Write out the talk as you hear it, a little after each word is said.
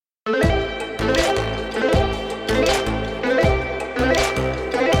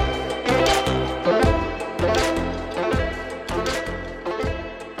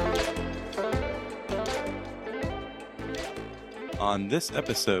On this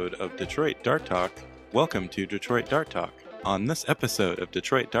episode of Detroit Dart Talk, welcome to Detroit Dart Talk. On this episode of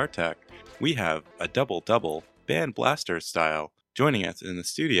Detroit Dart Talk, we have a double-double, Band Blasters style. Joining us in the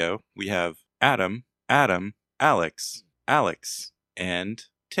studio, we have Adam, Alex, and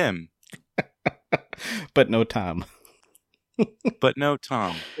Tim. But no Tom. But no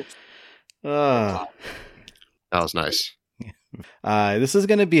Tom. That was nice. This is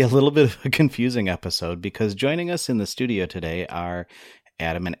going to be a little bit of a confusing episode because joining us in the studio today are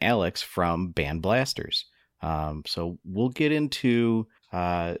Adam and Alex from Band Blasters. So we'll get into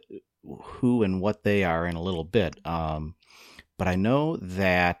who and what they are in a little bit. But I know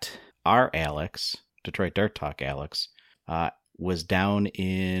that our Alex, Detroit Dart Talk Alex, was down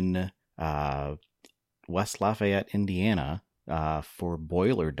in West Lafayette, Indiana for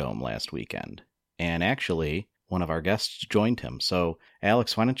Boiler Dome last weekend. And actually, one of our guests joined him. So,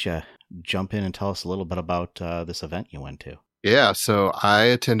 Alex, why don't you jump in and tell us a little bit about this event you went to? Yeah, so I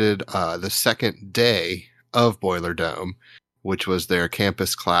attended the second day of Boiler Dome, which was their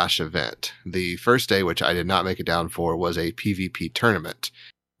Campus Clash event. The first day, which I did not make it down for, was a PvP tournament.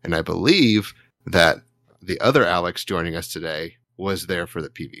 And I believe that the other Alex joining us today was there for the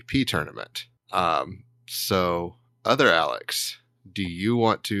PvP tournament. So, other Alex, do you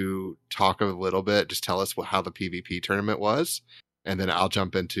want to talk a little bit? Just tell us how the PvP tournament was, and then I'll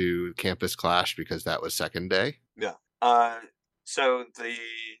jump into Campus Clash because that was second day. Yeah. So the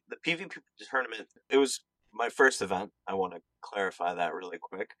PvP tournament, it was my first event. I want to clarify that really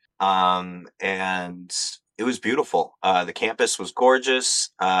quick. And it was beautiful. The campus was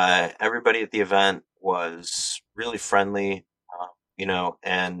gorgeous. Everybody at the event was really friendly,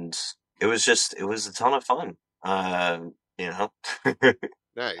 and it was a ton of fun.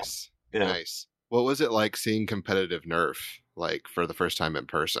 Nice. Yeah. Nice. What was it like seeing competitive Nerf, like, for the first time in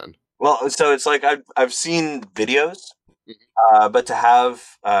person? Well, so it's like I've seen videos, but to have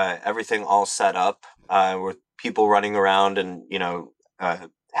everything all set up with people running around and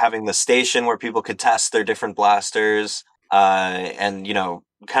having the station where people could test their different blasters and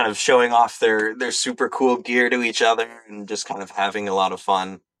kind of showing off their super cool gear to each other and just kind of having a lot of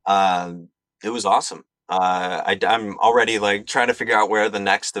fun. It was awesome. I'm already like trying to figure out where the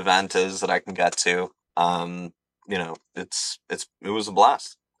next event is that I can get to. It was a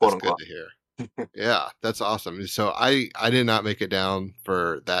blast. That's good to hear. Yeah, that's awesome. So I did not make it down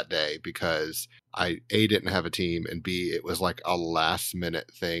for that day because I didn't have a team, and B, it was like a last minute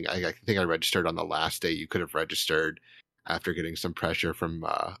thing. I think I registered on the last day you could have registered after getting some pressure from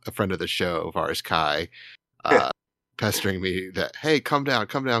a friend of the show, Varis Kai, pestering me that, hey, come down.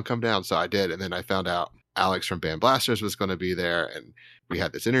 So I did, and then I found out Alex from Band Blasters was going to be there, and we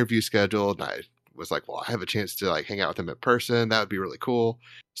had this interview scheduled, and I was like, well, I have a chance to like hang out with him in person. That would be really cool.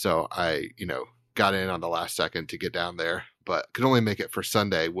 So I, got in on the last second to get down there, but could only make it for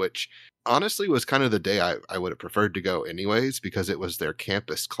Sunday, which honestly was kind of the day I would have preferred to go anyways, because it was their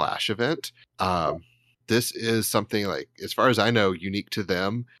Campus Clash event. This is something, like, as far as I know, unique to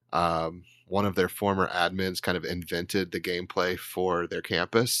them. One of their former admins kind of invented the gameplay for their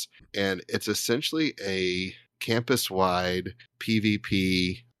campus, and it's essentially a campus-wide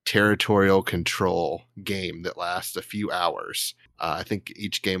PvP territorial control game that lasts a few hours. I think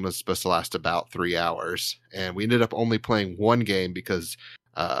each game was supposed to last about 3 hours, and we ended up only playing one game because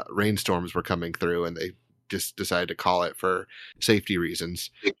rainstorms were coming through, and they just decided to call it for safety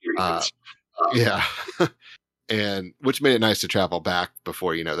reasons. Yeah. And which made it nice to travel back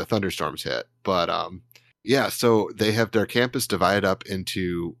before, the thunderstorms hit. But so they have their campus divided up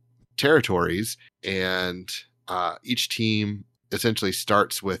into territories, and each team essentially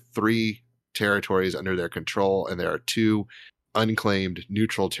starts with 3 territories under their control, and there are 2 unclaimed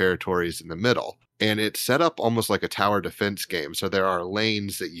neutral territories in the middle. And it's set up almost like a tower defense game. So there are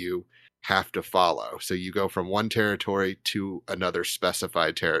lanes that you have to follow. So you go from one territory to another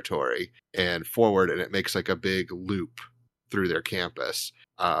specified territory and forward, and it makes like a big loop through their campus.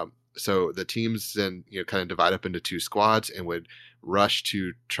 So the teams then, kind of divide up into 2 squads and would rush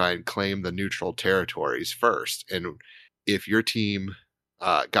to try and claim the neutral territories first. And if your team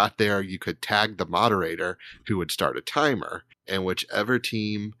got there, you could tag the moderator, who would start a timer, and whichever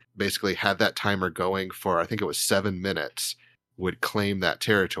team basically had that timer going for, I think it was 7 minutes, would claim that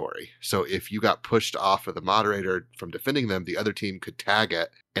territory. So if you got pushed off of the moderator from defending them, the other team could tag it,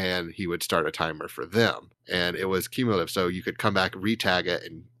 and he would start a timer for them. And it was cumulative, so you could come back, re-tag it,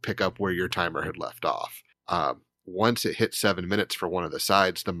 and pick up where your timer had left off. Once it hit 7 minutes for one of the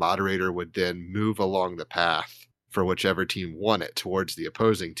sides, the moderator would then move along the path for whichever team won it towards the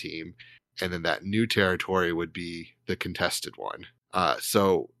opposing team, and then that new territory would be the contested one.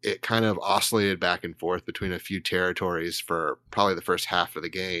 So it kind of oscillated back and forth between a few territories for probably the first half of the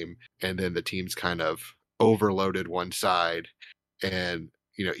game. And then the teams kind of overloaded one side, and,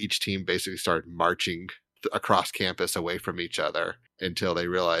 each team basically started marching across campus away from each other until they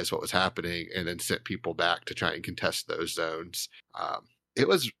realized what was happening, and then sent people back to try and contest those zones. It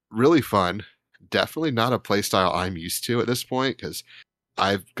was really fun. Definitely not a play style I'm used to at this point, because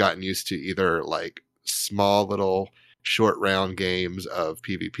I've gotten used to either like small little short round games of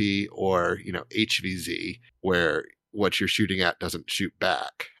PvP or, HVZ, where what you're shooting at doesn't shoot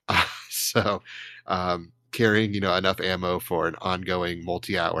back. So carrying, enough ammo for an ongoing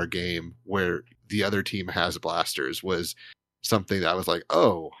multi-hour game where the other team has blasters was something that I was like,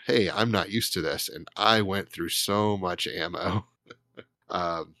 oh, hey, I'm not used to this. And I went through so much ammo.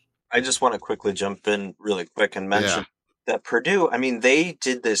 I just want to quickly jump in really quick and mention that Purdue, I mean, they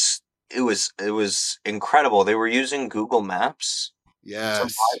did this. It was incredible. They were using Google Maps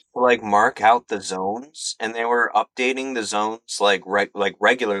Yes. to mark out the zones, and they were updating the zones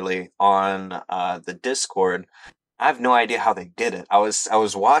regularly on the Discord. I have no idea how they did it. I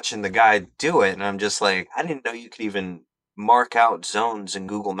was watching the guy do it, and I'm just like, I didn't know you could even mark out zones in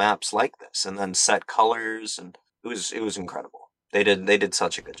Google Maps like this, and then set colors, and it was incredible. They did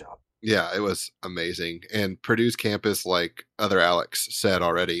such a good job. Yeah, it was amazing. And Purdue's campus, like other Alex said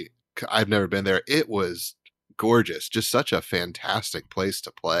already, I've never been there. It was gorgeous. Just such a fantastic place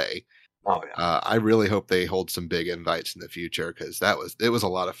to play. Oh yeah. I really hope they hold some big invites in the future, because it was a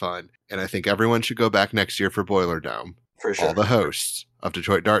lot of fun. And I think everyone should go back next year for Boiler Dome. For sure. All the hosts of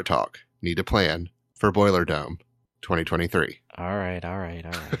Detroit Dart Talk need to plan for Boiler Dome 2023. All right.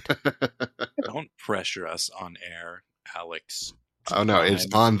 Don't pressure us on air, Alex. Oh no, it's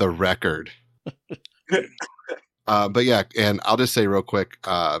on the record. But yeah, and I'll just say real quick,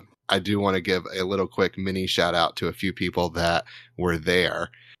 I do want to give a little quick mini shout out to a few people that were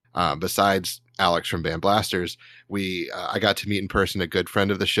there. Besides Alex from Band Blasters, I got to meet in person a good friend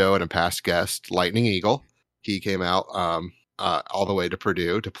of the show and a past guest, Lightning Eagle. He came out all the way to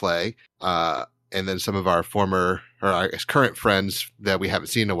Purdue to play. And then some of our current friends that we haven't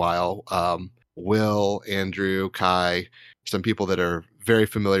seen in a while, Will, Andrew, Kai, some people that are very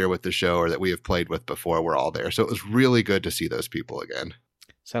familiar with the show or that we have played with before were all there. So it was really good to see those people again.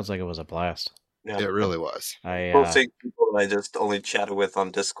 Sounds like it was a blast. Yeah. It really was. Both people that I just only chatted with on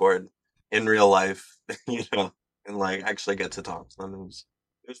Discord in real life, and actually get to talk to them. It was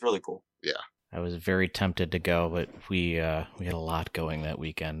really cool. Yeah. I was very tempted to go, but we had a lot going that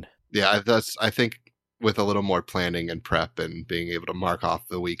weekend. Yeah, I think with a little more planning and prep and being able to mark off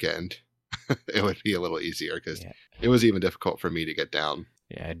the weekend, it would be a little easier, because it was even difficult for me to get down.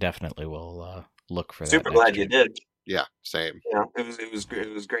 Yeah, I definitely will look for that. Super glad you did. Yeah, same. Yeah,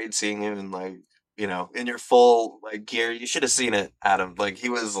 it was great seeing him in your full gear. You should have seen it, Adam. He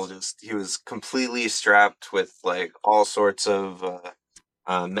was completely strapped with all sorts of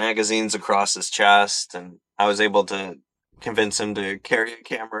magazines across his chest, and I was able to convince him to carry a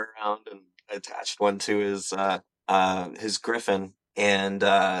camera around, and attached one to his Griffin, and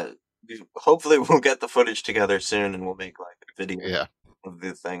hopefully we'll get the footage together soon, and we'll make a video of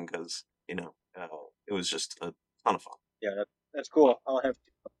the thing, because it was just a ton of fun. Yeah, that's cool. I'll have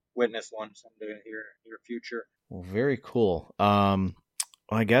to witness one someday in your future. Well, very cool.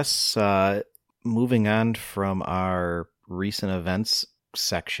 I guess moving on from our recent events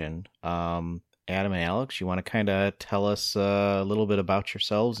section, Adam and Alex, you want to kind of tell us a little bit about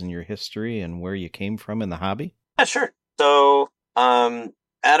yourselves and your history and where you came from in the hobby? Yeah, sure. So,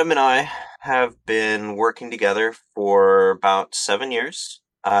 Adam and I have been working together for about 7 years.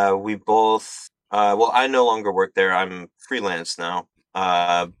 We both, I no longer work there. I'm freelance now.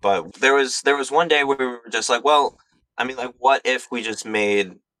 But there was one day where we were just like, well, what if we just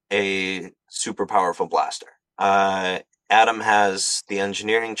made a super powerful blaster? Adam has the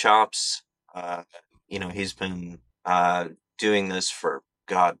engineering chops. He's been doing this for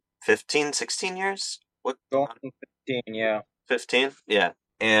 15, 16 years. What? 15, yeah. 15? Yeah.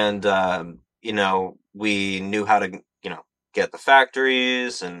 And we knew how to get the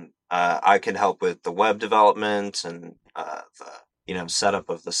factories, and I could help with the web development and the setup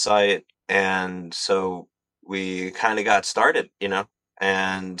of the site. And so we kind of got started,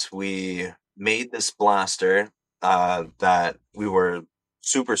 and we made this blaster that we were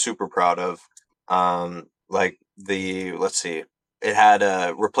super, super proud of. Let's see, it had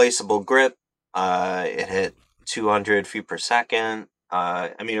a replaceable grip. It hit 200 feet per second.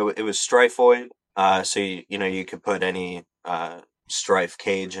 It was Strifeoid. So you could put any Strife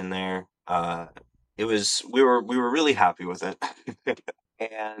cage in there. We were really happy with it.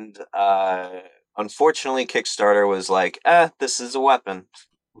 And unfortunately, Kickstarter was like, this is a weapon.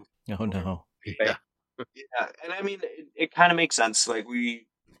 Oh no. Yeah. Yeah, and I mean, it kind of makes sense. Like we're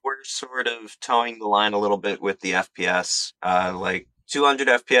sort of towing the line a little bit with the FPS, like 200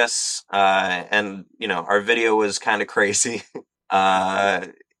 FPS, and our video was kind of crazy, and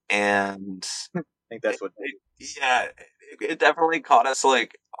I think that's what. yeah, it definitely caught us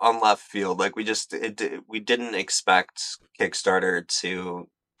like on left field. Like we didn't expect Kickstarter to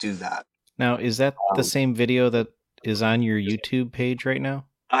do that. Now, is that the same video that is on your YouTube page right now?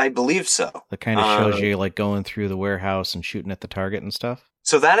 I believe so. That kind of shows you like going through the warehouse and shooting at the target and stuff?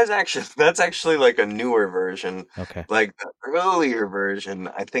 So that's actually like a newer version. Okay. Like the earlier version,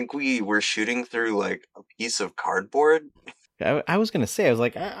 I think we were shooting through like a piece of cardboard. I was going to say, I was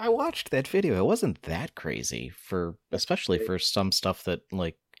like, I watched that video. It wasn't that crazy especially for some stuff that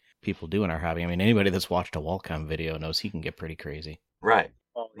like people do in our hobby. I mean, anybody that's watched a Wallcom video knows he can get pretty crazy. Right.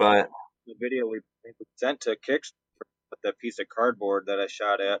 Oh, But the video we sent to Kickstarter with that piece of cardboard that I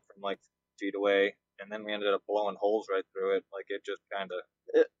shot at from like feet away, and then we ended up blowing holes right through it. Like it just kind of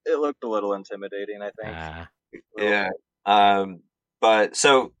it looked a little intimidating, I think. yeah. But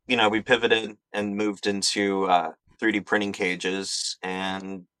so we pivoted and moved into 3D printing cages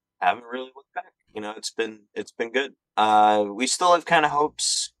and haven't really looked back. It's been good. We still have kind of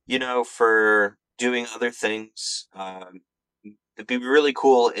hopes, for doing other things. It'd be really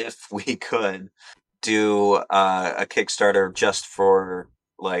cool if we could do a Kickstarter just for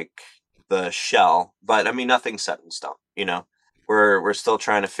like the shell, but I mean nothing's set in stone. We're still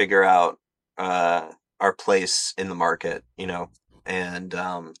trying to figure out our place in the market. And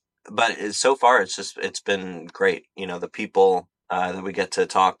but so far it's been great. The people that we get to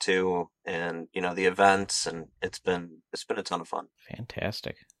talk to, and the events, and it's been a ton of fun.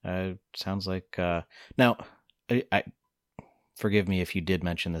 Fantastic. Sounds like now I forgive me if you did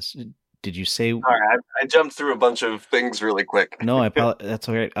mention this. Did you say? All right, I jumped through a bunch of things really quick. No, that's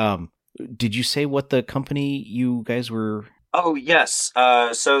all right. Did you say what the company you guys were? Oh yes.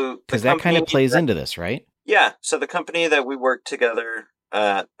 So because that kind of plays into this, right? Yeah. So the company that we work together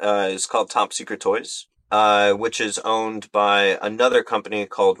at is called Top Secret Toys, which is owned by another company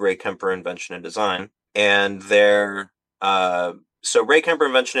called Ray Kemper Invention and Design, and so Ray Kemper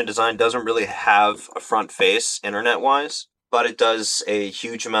Invention and Design doesn't really have a front face internet wise, but it does a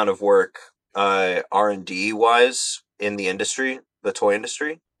huge amount of work R&D wise in the industry, the toy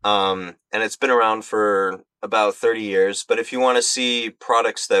industry. And it's been around for about 30 years. But if you want to see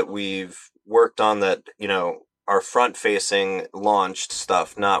products that we've worked on that, are front facing launched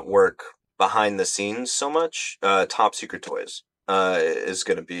stuff, not work behind the scenes so much, Top Secret Toys is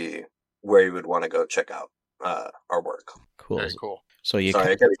going to be where you would want to go check out our work. Cool. Very cool. So you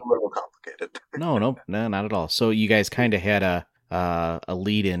Sorry, it gets a little complicated. No, not at all. So you guys kind of had a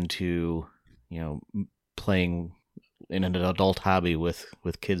lead into, playing in an adult hobby with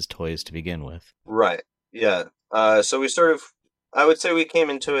kids' toys to begin with. Right. Yeah. So we I would say we came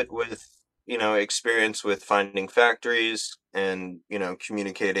into it with, experience with finding factories and,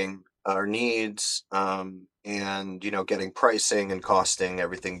 communicating our needs, and, getting pricing and costing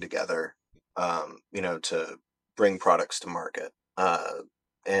everything together, to bring products to market.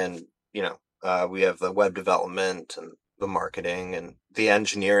 And, we have the web development and the marketing and the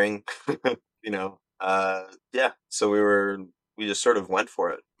engineering, yeah. So we just sort of went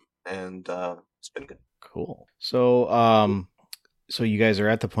for it, and it's been good. Cool. So, so you guys are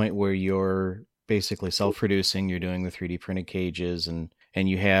at the point where you're basically self-producing. You're doing the 3D printed cages, and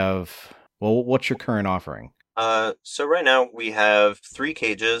you have, well, what's your current offering? So right now we have 3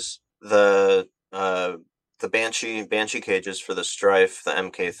 cages. The Banshee cages for the Strife, the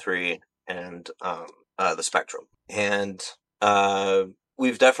MK3, and the Spectrum. And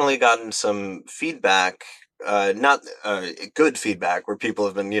we've definitely gotten some feedback, not good feedback, where people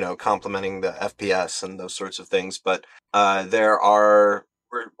have been, complimenting the FPS and those sorts of things. But we're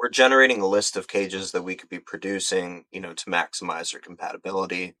generating a list of cages that we could be producing, to maximize their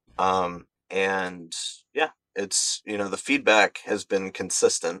compatibility. And yeah, it's, the feedback has been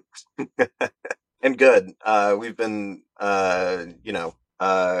consistent and good. We've been,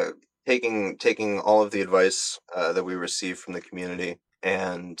 taking all of the advice that we receive from the community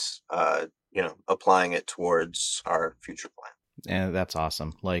and, applying it towards our future plan. And that's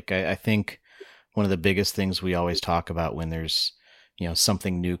awesome. Like, I think one of the biggest things we always talk about when there's,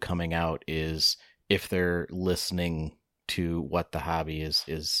 something new coming out is if they're listening to what the hobby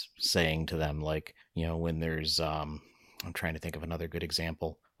is saying to them. Like, when there's, I'm trying to think of another good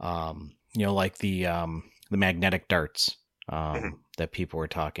example. Like the magnetic darts. that people were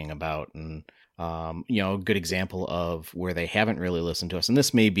talking about. And, a good example of where they haven't really listened to us. And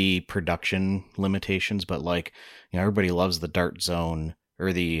this may be production limitations, but everybody loves the Dart Zone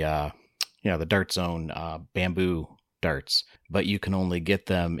or the Dart Zone bamboo darts, but you can only get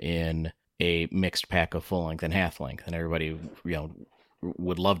them in a mixed pack of full length and half length. And everybody,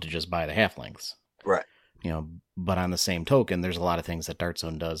 would love to just buy the half lengths. Right. But on the same token, there's a lot of things that Dart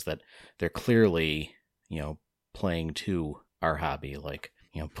Zone does that they're clearly, playing to our hobby, like,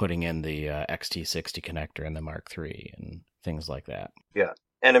 putting in the XT60 connector in the Mark III and things like that. Yeah.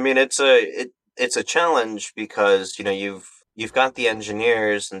 And I mean, it's a challenge because, you've got the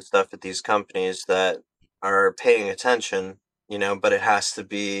engineers and stuff at these companies that are paying attention, but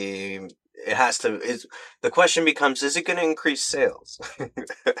the question becomes, is it going to increase sales?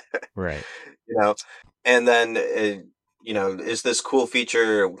 Right. And then, is this cool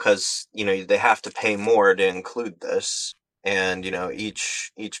feature because, they have to pay more to include this. And,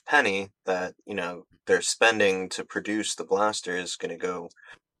 each penny that, they're spending to produce the blaster is going to go,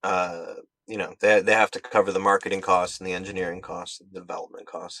 they have to cover the marketing costs and the engineering costs and the development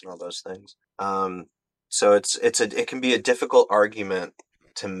costs and all those things. So it can be a difficult argument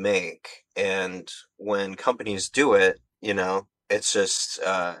to make. And when companies do it, it's just,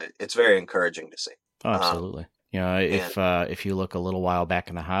 it's very encouraging to see. Oh, absolutely. If you look a little while back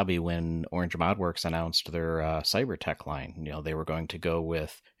in the hobby when Orange Modworks announced their Cybertech line, they were going to go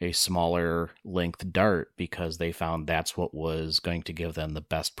with a smaller length dart because they found that's what was going to give them the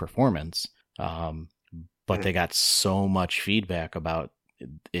best performance. But they got so much feedback about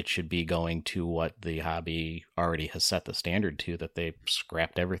it should be going to what the hobby already has set the standard to that they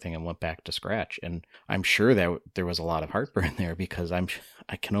scrapped everything and went back to scratch. And I'm sure that there was a lot of heartburn there because I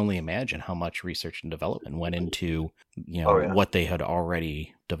can only imagine how much research and development went into what they had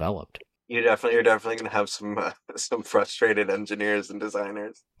already developed. You're definitely going to have some frustrated engineers and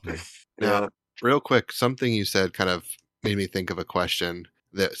designers. Now, real quick, something you said kind of made me think of a question.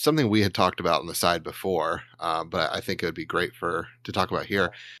 That something we had talked about on the side before, but I think it would be great to talk about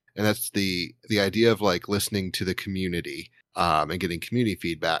here, and that's the idea of listening to the community and getting community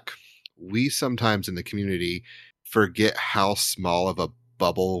feedback. We sometimes in the community forget how small of a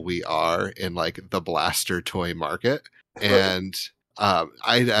bubble we are in the blaster toy market. And I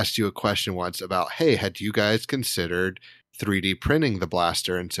asked you a question once about, hey, had you guys considered 3D printing the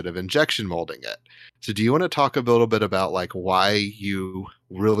blaster instead of injection molding it? So do you want to talk a little bit about why you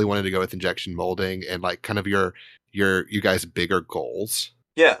really wanted to go with injection molding and kind of your you guys' bigger goals?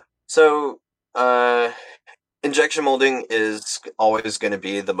 Yeah. So injection molding is always going to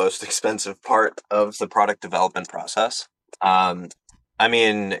be the most expensive part of the product development process.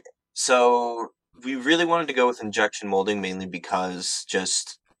 So we really wanted to go with injection molding mainly because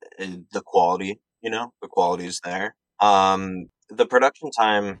just the quality, the quality is there. The production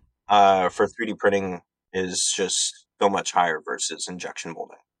time for 3D printing is just so much higher versus injection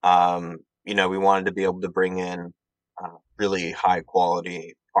molding. We wanted to be able to bring in really high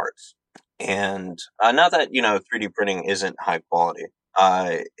quality parts. And not that, 3D printing isn't high quality.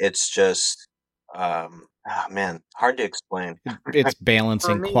 It's just, hard to explain. It's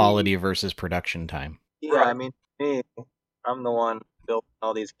balancing quality versus production time. Yeah, me, I'm the one building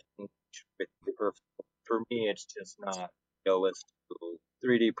all these things. For me, it's just not realistic to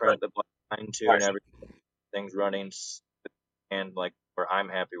 3D print the line too and everything's running and where I'm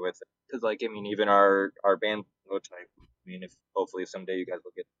happy with it. Because even our band prototype, if hopefully someday you guys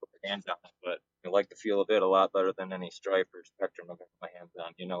will get to put your hands on it, but I like the feel of it a lot better than any Stripe or Spectrum I've got my hands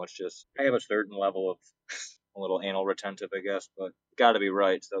on. It's just, I have a certain level of a little anal retentive, I guess, but it's got to be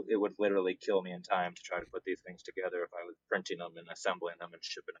right. So it would literally kill me in time to try to put these things together if I was printing them and assembling them and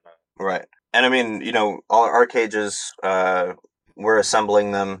shipping them out. Right. And all our cages, we're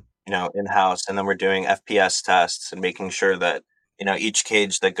assembling them, in-house, and then we're doing FPS tests and making sure that, each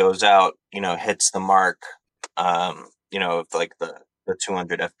cage that goes out, hits the mark, of the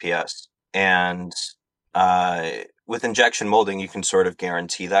 200 FPS. And with injection molding, you can sort of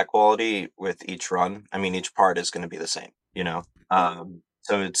guarantee that quality with each run. Each part is going to be the same,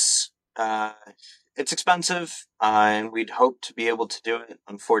 so it's expensive, and we'd hoped to be able to do it.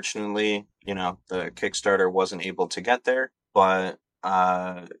 Unfortunately, the Kickstarter wasn't able to get there, but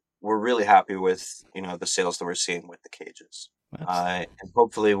we're really happy with, the sales that we're seeing with the cages. And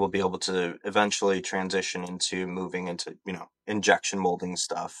hopefully we'll be able to eventually transition into moving into, injection molding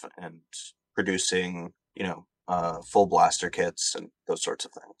stuff and producing, full blaster kits and those sorts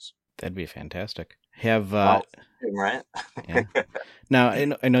of things. That'd be fantastic. Have right? Yeah. Now,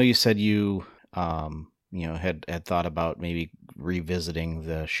 I know you said you had thought about maybe revisiting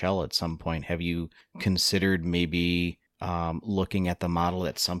the shell at some point. Have you considered maybe looking at the model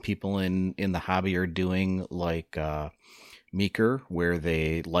that some people in the hobby are doing, like Meeker, where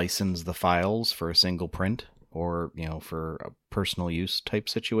they license the files for a single print, or for a personal use type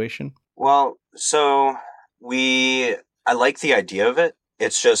situation? Well, so I like the idea of it.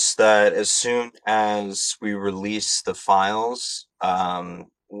 It's just that as soon as we release the files,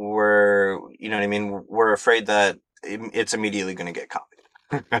 we're, you know what I mean? We're afraid that it's immediately going to get copied.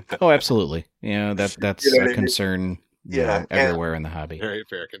 Oh, absolutely. That's You know what a I mean? concern, Yeah, everywhere in the hobby. Very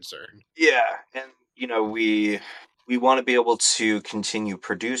fair concern. yeah, and we want to be able to continue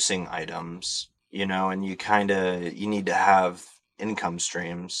producing items, and you need to have income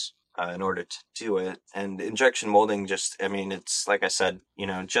streams in order to do it. And injection molding, just, I mean, it's like I said,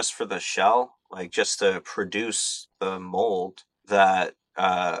 just for the shell, like just to produce the mold that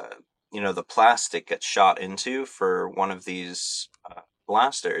the plastic gets shot into for one of these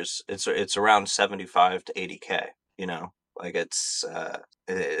blasters. It's around 75 to 80K. Like it's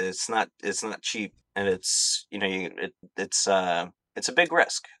not cheap, and it's a big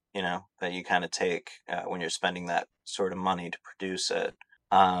risk, that you kind of take when you're spending that sort of money to produce it.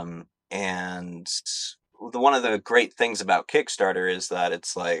 And one of the great things about Kickstarter is that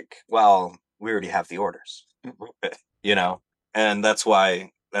it's like, well, we already have the orders, and that's why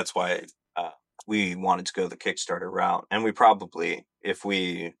we wanted to go the Kickstarter route. And we probably, if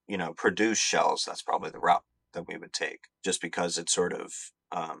we produce shells, that's probably the route that we would take, just because it's sort of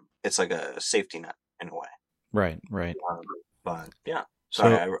it's like a safety net in a way. Right. But yeah,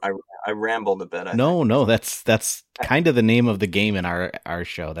 sorry, I rambled a bit. I think. No, that's kind of the name of the game in our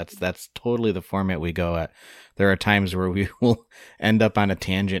show. That's totally the format we go at. There are times where we will end up on a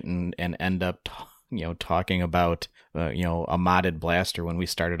tangent and end up talking about a modded blaster when we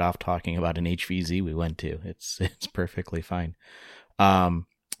started off talking about an HVZ we went to. It's perfectly fine.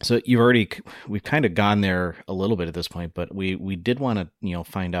 So we've kind of gone there a little bit at this point, but we did want to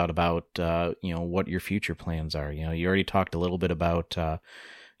find out about what your future plans are. You already talked a little bit about what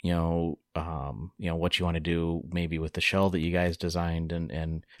you want to do maybe with the shell that you guys designed,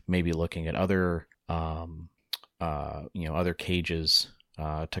 and maybe looking at other other cages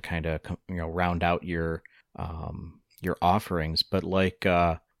to kind of round out your offerings. But like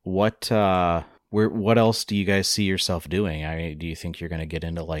what else do you guys see yourself doing? Do you think you're going to get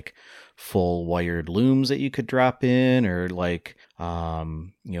into like full wired looms that you could drop in, or like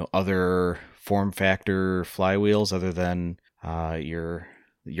other form factor flywheels other than your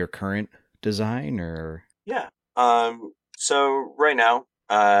current design? Or Yeah. So right now,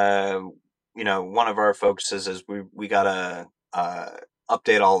 one of our focuses is we gotta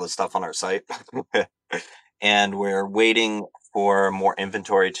update all the stuff on our site, and we're waiting for more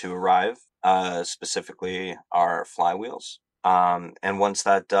inventory to arrive. Specifically our flywheels. And once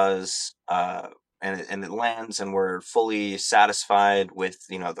that does, and it lands, and we're fully satisfied with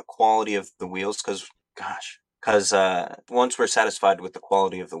the quality of the wheels, because once we're satisfied with the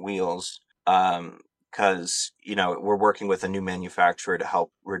quality of the wheels, because we're working with a new manufacturer to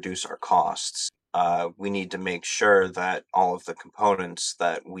help reduce our costs. We need to make sure that all of the components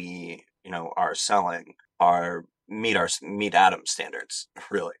that we are selling meet Adam's standards,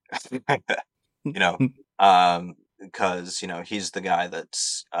 really. Because he's the guy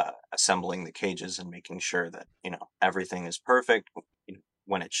that's assembling the cages and making sure that everything is perfect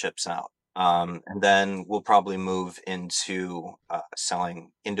when it ships out. And then we'll probably move into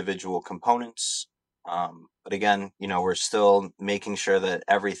selling individual components. But again, we're still making sure that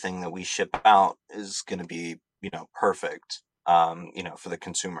everything that we ship out is going to be perfect for the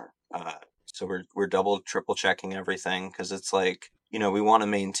consumer. So we're double, triple checking everything, because it's like, we want to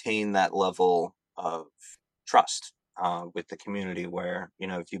maintain that level of trust with the community where,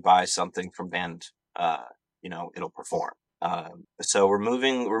 if you buy something from Band, it'll perform. So we're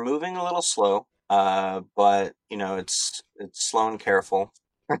moving a little slow, but it's slow and careful.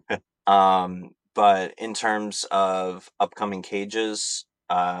 But in terms of upcoming cages,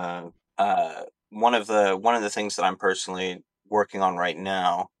 one of the things that I'm personally working on right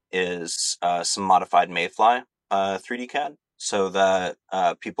now is some modified Mayfly 3D CAD, so that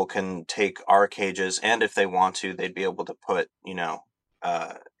people can take our cages, and if they want to, they'd be able to put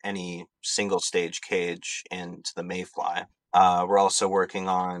any single stage cage into the Mayfly. We're also working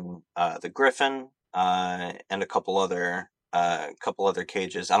on the Griffin and a couple other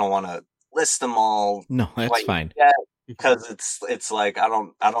cages. I don't want to list them all. No, that's fine. Yet, because it's like I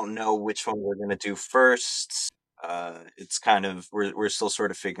don't know which one we're gonna do first. It's kind of we're still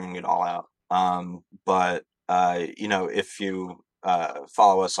sort of figuring it all out. But if you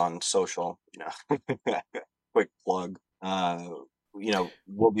follow us on social, quick plug,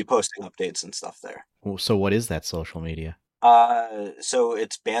 we'll be posting updates and stuff there. So what is that social media? So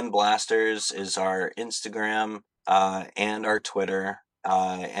it's Band Blasters is our Instagram, and our Twitter,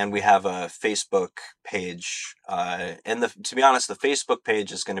 and we have a Facebook page. And to be honest, the Facebook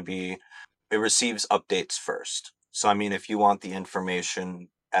page is going to be, it receives updates first. So, I mean, if you want the information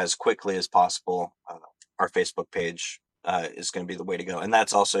as quickly as possible, our Facebook page is going to be the way to go. And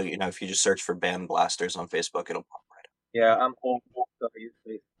that's also, if you just search for Band Blasters on Facebook, it'll pop right up. Yeah, I'm old, so I use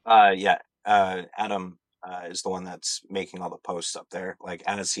Facebook. Yeah, Adam is the one that's making all the posts up there. Like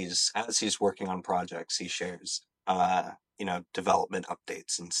as he's working on projects, he shares development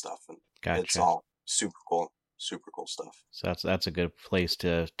updates and stuff, and Gotcha. it's all super cool stuff. So that's a good place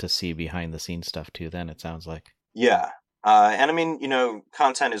to see behind the scenes stuff too. Then it sounds like. Yeah, and I mean,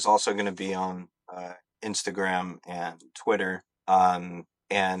 content is also going to be on Instagram and Twitter.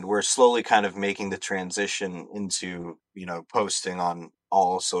 And we're slowly kind of making the transition into, posting on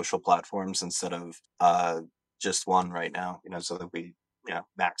all social platforms instead of just one right now, so that we,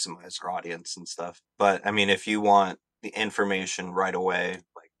 maximize our audience and stuff. But I mean, if you want the information right away,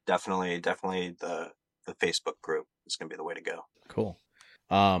 like definitely the Facebook group is going to be the way to go. Cool.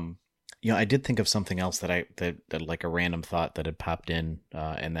 I did think of something else that like a random thought that had popped in,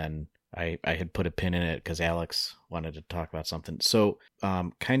 and then I had put a pin in it because Alex wanted to talk about something. So,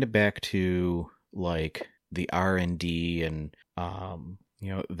 kind of back to like the R&D and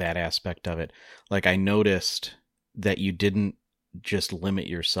that aspect of it. Like I noticed that you didn't just limit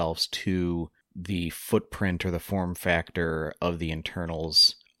yourselves to the footprint or the form factor of the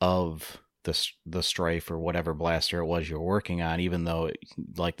internals of the Strife or whatever blaster it was you're working on, even though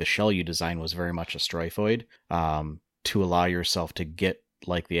like the shell you designed was very much a Striphoid, to allow yourself to get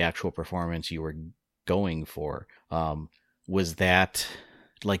like the actual performance you were going for. Was that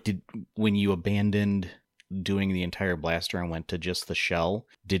like, when you abandoned doing the entire blaster and went to just the shell,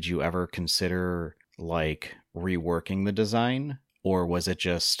 did you ever consider like reworking the design, or was it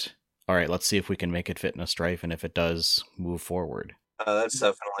just, all right, let's see if we can make it fit in a Strife, and if it does, move forward? That's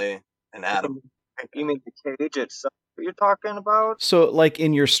definitely an Adam. You mean the cage itself you're talking about? So like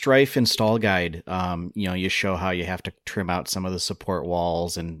in your Strife install guide, you show how you have to trim out some of the support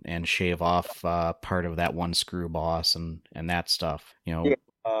walls and shave off part of that one screw boss and that stuff, Yeah.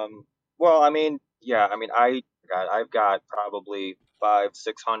 Well, I mean, I've got probably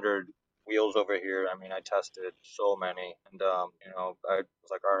 500-600 wheels over here. I mean, I tested so many, and I was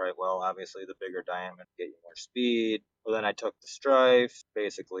like, all right, well, obviously the bigger diameter get you more speed. Well, then I took the Strife,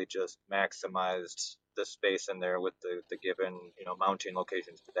 basically just maximized the space in there with the given mounting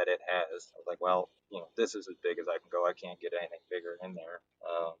locations that it has. I was like, well, this is as big as I can go. I can't get anything bigger in there.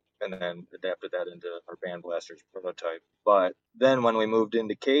 And then adapted that into our Band Blasters prototype. But then when we moved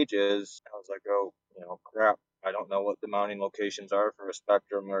into cages, I was like, oh, crap. I don't know what the mounting locations are for a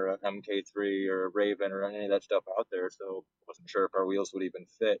Spectrum or a MK3 or a Raven or any of that stuff out there, so I wasn't sure if our wheels would even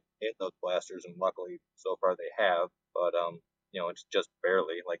fit in those blasters, and luckily so far they have. But it's just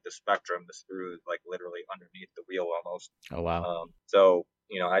barely, like the Spectrum, the screw is like literally underneath the wheel almost. Oh wow. So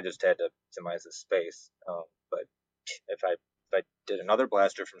I just had to optimize the space. But if I did another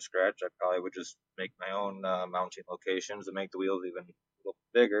blaster from scratch, I probably would just make my own mounting locations and make the wheels even a little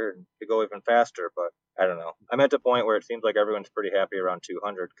bigger and to go even faster. But I don't know. I'm at the point where it seems like everyone's pretty happy around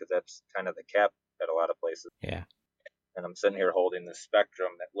 200 because that's kind of the cap at a lot of places. Yeah. And I'm sitting here holding this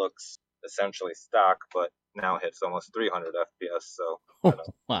Spectrum that looks essentially stock, but now hits almost 300 FPS. So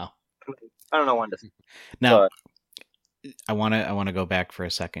wow. I don't know when to. Now, I want to go back for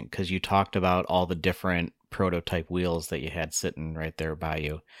a second because you talked about all the different prototype wheels that you had sitting right there by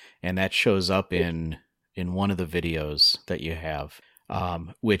you, and that shows up in one of the videos that you have.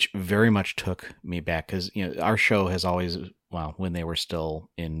 Which very much took me back because our show has always, when they were still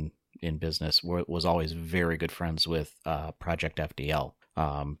in business, was always very good friends with Project FDL,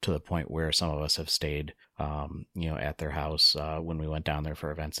 to the point where some of us have stayed at their house when we went down there for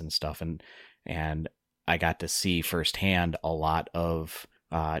events and stuff, and I got to see firsthand a lot of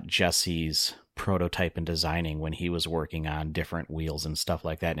Jesse's prototype and designing when he was working on different wheels and stuff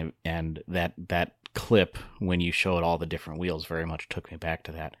like that, and that clip when you showed all the different wheels very much took me back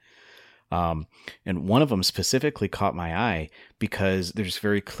to that. And one of them specifically caught my eye because there's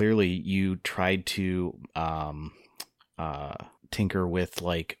very clearly you tried to tinker with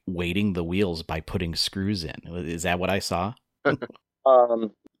like weighting the wheels by putting screws in. Is that what I saw?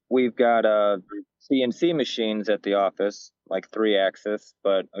 We've got CNC machines at the office, like 3-axis,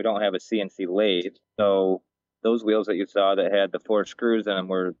 but we don't have a CNC lathe. So those wheels that you saw that had the 4 screws in them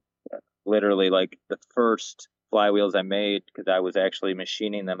were literally like the first flywheels I made because I was actually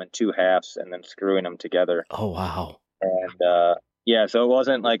machining them in 2 halves and then screwing them together. Oh, wow. And Yeah, so it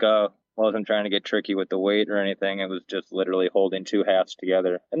wasn't like wasn't trying to get tricky with the weight or anything. It was just literally holding two halves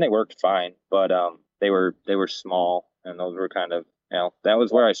together, and they worked fine. But they were small, and those were kind of, that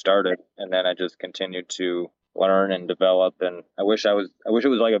was where I started, and then I just continued to learn and develop. And I wish it was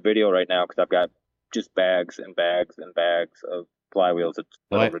like a video right now, because I've got just bags and bags and bags of flywheels. It's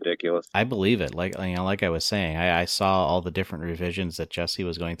a little ridiculous. I believe it. Like I was saying, I saw all the different revisions that Jesse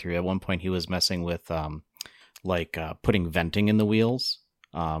was going through. At one point, he was messing with putting venting in the wheels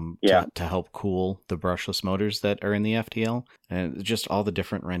to help cool the brushless motors that are in the FTL. And just all the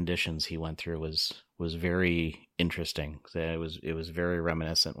different renditions he went through was very interesting. It was very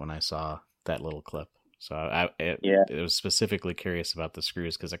reminiscent when I saw that little clip. So I was specifically curious about the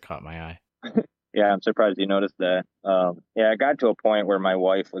screws because it caught my eye. Yeah, I'm surprised you noticed that. I got to a point where my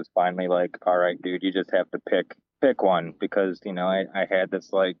wife was finally like, all right, dude, you just have to pick one, because, I had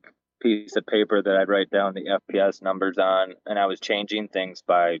this like piece of paper that I'd write down the FPS numbers on, and I was changing things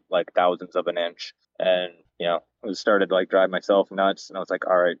by like thousandths of an inch. And, it started like drive myself nuts. And I was like,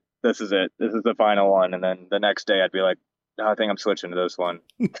 all right, this is it. This is the final one. And then the next day I'd be like, no, I think I'm switching to this one.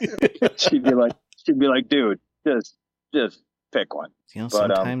 She'd be like, dude, just pick one.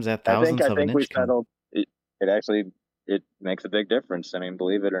 Sometimes that thousandth of an inch. I think we settled. It actually makes a big difference. I mean,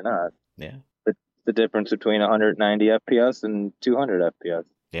 believe it or not. Yeah. The difference between 190 FPS and 200 FPS.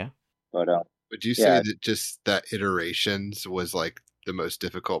 Yeah. But would you say that just that iterations was like the most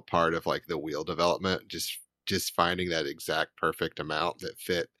difficult part of like the wheel development? Just finding that exact perfect amount that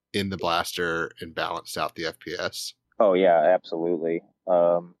fit in the blaster and balanced out the FPS. Oh yeah, absolutely.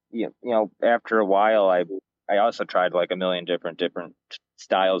 After a while, I also tried like a million different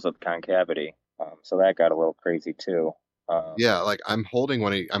styles of concavity, so that got a little crazy too. Like I'm holding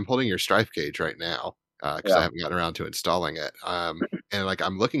your strife gauge right now because I haven't gotten around to installing it. And like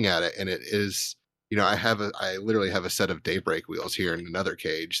I'm looking at it, and it is, I literally have a set of Daybreak wheels here in another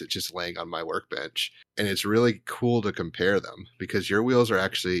cage that's just laying on my workbench, and it's really cool to compare them because your wheels are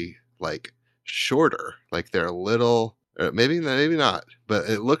actually like shorter, like they're a little, maybe not, but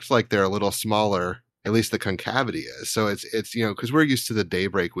it looks like they're a little smaller. At least the concavity is. So it's because we're used to the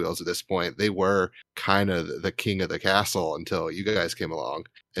Daybreak wheels at this point. They were kind of the king of the castle until you guys came along.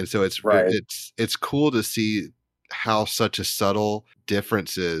 And so it's cool to see how such a subtle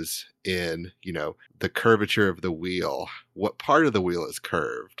differences in, the curvature of the wheel, what part of the wheel is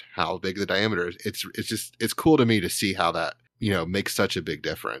curved, how big the diameter is. It's cool to me to see how that, makes such a big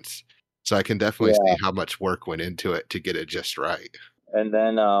difference. So I can definitely see how much work went into it to get it just right. And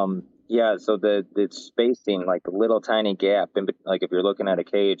then, so the spacing, like the little tiny gap, like if you're looking at a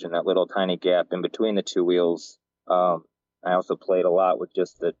cage and that little tiny gap in between the two wheels, I also played a lot with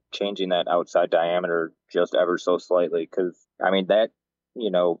just the changing that outside diameter just ever so slightly. Because, I mean, that,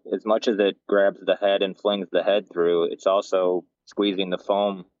 as much as it grabs the head and flings the head through, it's also squeezing the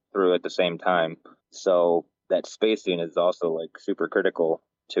foam through at the same time. So that spacing is also like super critical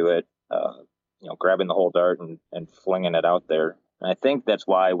to it, grabbing the whole dart and flinging it out there. And I think that's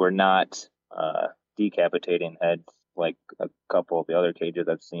why we're not decapitating heads like a couple of the other cages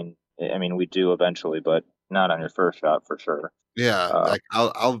I've seen. I mean, we do eventually, but not on your first shot for sure. Yeah,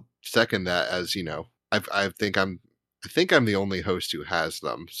 I'll second that. As I think I'm the only host who has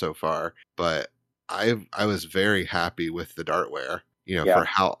them so far, but I was very happy with the dartware. For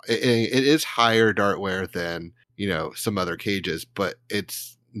how it is higher dartware than some other cages, but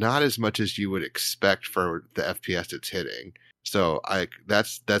it's not as much as you would expect for the FPS it's hitting. So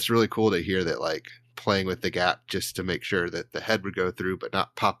that's really cool to hear that, like playing with the gap just to make sure that the head would go through, but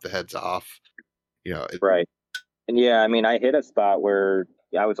not pop the heads off. Right. And I mean, I hit a spot where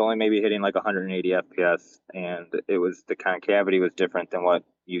I was only maybe hitting like 180 FPS, and the concavity was different than what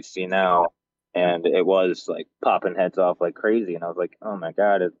you see now, and it was like popping heads off like crazy. And I was like, oh my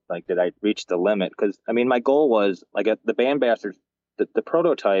god, did I reach the limit? Because I mean, my goal was like at the Bandbusters, the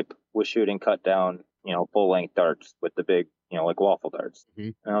prototype was shooting cut down, full length darts with the big, like waffle darts. Mm-hmm.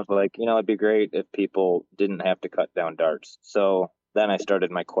 And I was like, it'd be great if people didn't have to cut down darts. So then I started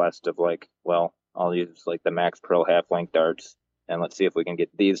my quest of like, well, I'll use like the Max Pro half length darts, and let's see if we can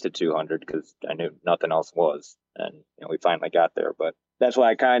get these to 200, because I knew nothing else was. And, we finally got there. But that's why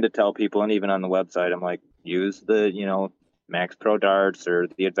I kind of tell people, and even on the website, I'm like, use the, Max Pro darts or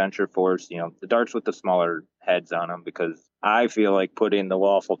the Adventure Force, the darts with the smaller heads on them, because I feel like putting the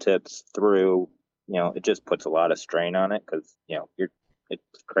waffle tips through, it just puts a lot of strain on it, because,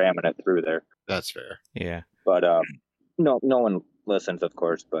 it's cramming it through there. That's fair. Yeah. But no one listens, of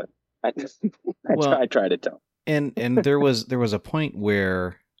course, but I try to tell. And there was a point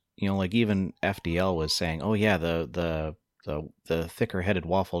where, like even FDL was saying, oh yeah, the So the thicker headed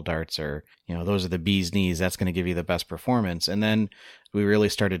waffle darts are, those are the bee's knees. That's going to give you the best performance. And then we really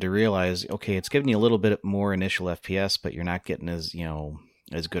started to realize, okay, it's giving you a little bit more initial FPS, but you're not getting as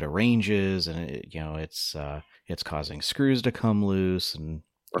good a ranges, and it's causing screws to come loose, and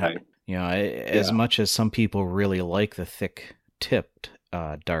Right. as much as some people really like the thick tipped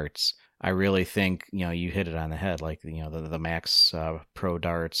darts, I really think you hit it on the head, like the Max Pro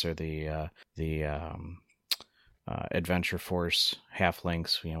darts or the Adventure Force half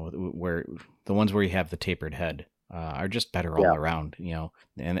lengths, where the ones where you have the tapered head are just better all around,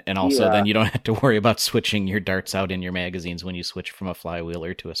 and also then you don't have to worry about switching your darts out in your magazines when you switch from a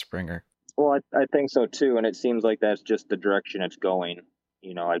flywheeler to a Springer. Well, I think so too, and it seems like that's just the direction it's going.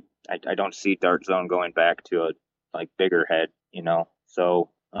 I don't see Dart Zone going back to a bigger head, So,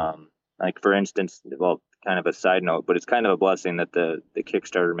 like for instance, well, kind of a side note, but it's kind of a blessing that the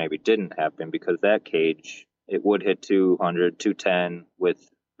Kickstarter maybe didn't happen, because that cage, it would hit 200, 210 with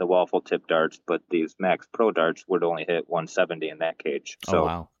the waffle tip darts, but these Max Pro darts would only hit 170 in that cage. So, oh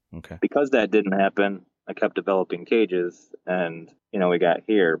wow, okay. Because that didn't happen, I kept developing cages, and we got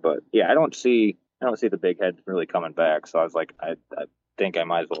here. But yeah, I don't see the big head really coming back. So I was like, I think I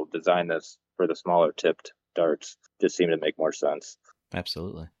might as well design this for the smaller tipped darts. Just seemed to make more sense.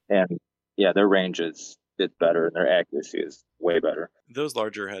 Absolutely. And yeah, their range is better, and their accuracy is way better. Those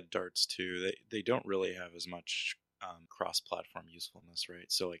larger head darts too, they don't really have as much cross-platform usefulness, right?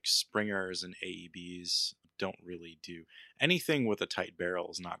 So like Springers and AEBs don't really do anything with a tight barrel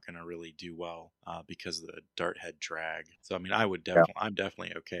is not going to really do well because of the dart head drag. So I mean, I'm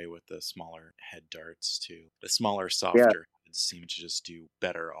definitely okay with the smaller head darts too. The smaller, softer heads seem to just do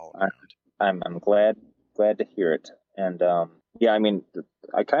better all around. I'm glad to hear it. And I mean,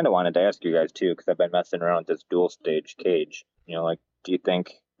 I kind of wanted to ask you guys too, because I've been messing around with this dual stage cage. Do you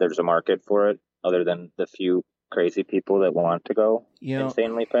think there's a market for it other than the few crazy people that want to go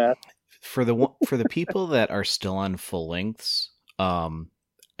insanely fast? For the people that are still on full lengths,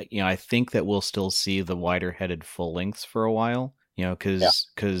 I think that we'll still see the wider headed full lengths for a while.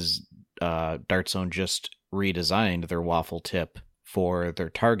 Because Dart Zone just redesigned their waffle tip for their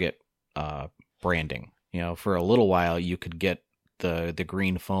Target branding. For a little while you could get the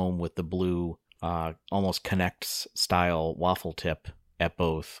green foam with the blue almost Connects style waffle tip at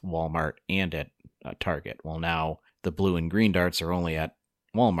both Walmart and at Target. Well, now the blue and green darts are only at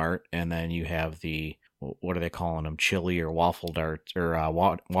Walmart, and then you have the, what are they calling them, chili or waffle darts or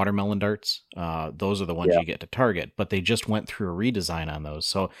watermelon darts. Those are the ones you get to Target, but they just went through a redesign on those.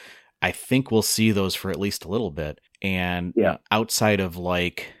 So I think we'll see those for at least a little bit. And outside of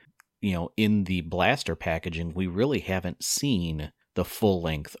in the blaster packaging, we really haven't seen the full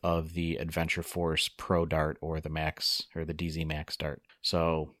length of the Adventure Force Pro Dart or the Max or the DZ Max Dart.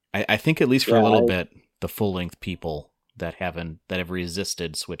 So I think at least for a little bit, the full length people that have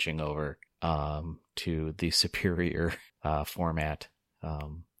resisted switching over to the superior format,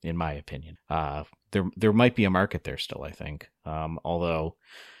 in my opinion, there might be a market there still, I think. Although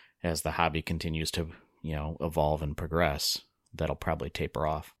as the hobby continues to evolve and progress, that'll probably taper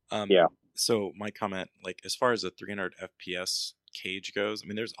off. So my comment, as far as the 300 FPS cage goes, I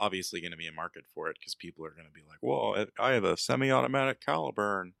mean, there's obviously going to be a market for it because people are going to be like, well, I have a semi-automatic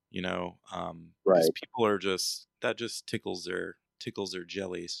Caliburn, because people are that just tickles their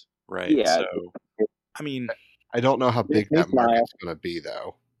jellies, right? Yeah. So, I mean, I don't know how big that market's going to be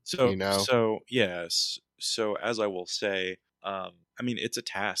though. So as I will say, I mean, it's a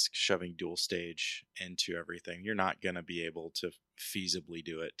task shoving dual stage into everything. You're not going to be able to feasibly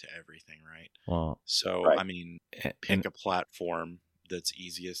do it to everything, right? Well, I mean, pick a platform that's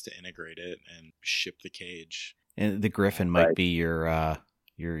easiest to integrate it and ship the cage. And the Griffin might be your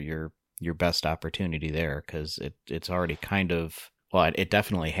best opportunity there, because it's already kind of, well, it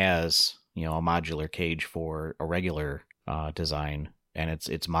definitely has a modular cage for a regular design, and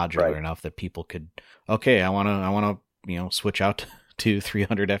it's modular enough that people could, okay, I want to switch out to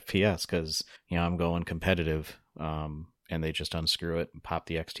 300 FPS because I'm going competitive, and they just unscrew it and pop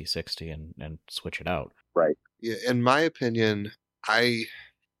the XT60 and switch it out. Right. Yeah, in my opinion, I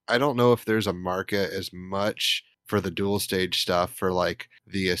don't know if there's a market as much for the dual stage stuff for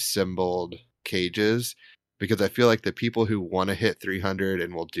the assembled cages, because I feel like the people who want to hit 300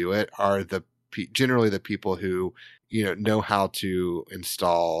 and will do it are generally the people who know how to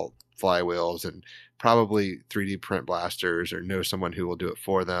install flywheels and probably 3D print blasters, or know someone who will do it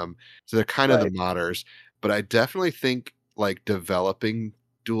for them. So they're kind of the modders. But I definitely think developing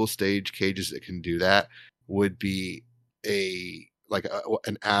dual stage cages that can do that would be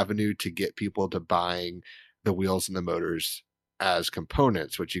an avenue to get people to buying the wheels and the motors as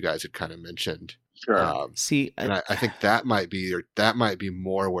components, which you guys had kind of mentioned. Sure. See, and I think that might be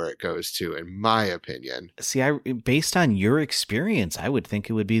more where it goes to, in my opinion. based on your experience, I would think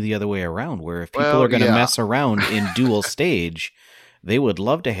it would be the other way around, where if people Well, are going to yeah. mess around in dual stage, they would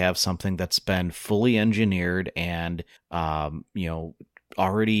love to have something that's been fully engineered and,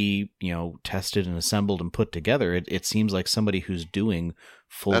 already, tested and assembled and put together. It seems like somebody who's doing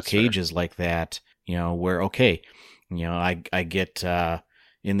full That's fair. cages like that, where, okay, I get,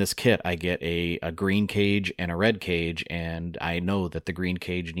 in this kit, I get a green cage and a red cage, and I know that the green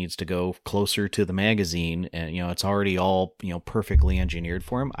cage needs to go closer to the magazine, and it's already all perfectly engineered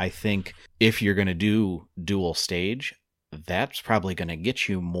for him. I think if you're going to do dual stage, that's probably going to get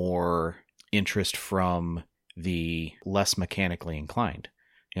you more interest from the less mechanically inclined.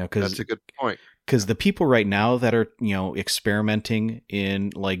 That's a good point. Because the people right now that are experimenting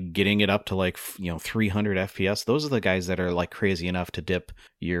in like getting it up to like 300 FPS, those are the guys that are like crazy enough to dip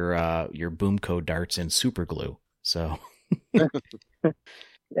your Boomco darts in super glue. So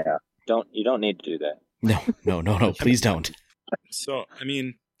Yeah, you don't need to do that. No, please don't. So, I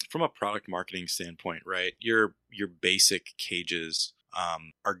mean, from a product marketing standpoint, right? Your basic cages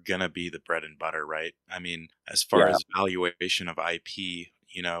are gonna be the bread and butter, right? I mean, as far as valuation of IP,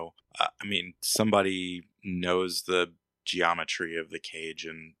 somebody knows the geometry of the cage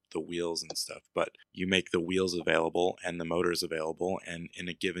and the wheels and stuff, but you make the wheels available and the motors available, and in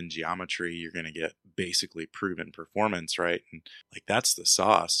a given geometry, you're going to get basically proven performance, right? And like that's the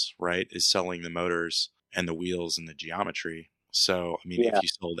sauce, right? Is selling the motors and the wheels and the geometry. So, I mean, if you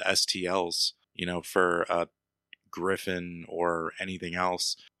sold STLs, for a Griffin or anything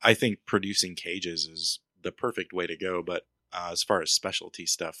else, I think producing cages is the perfect way to go. But as far as specialty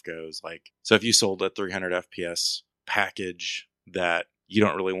stuff goes, so if you sold a 300 FPS package that you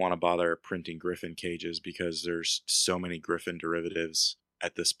don't really want to bother printing Griffin cages because there's so many Griffin derivatives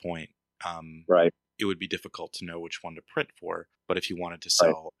at this point, right? It would be difficult to know which one to print for. But if you wanted to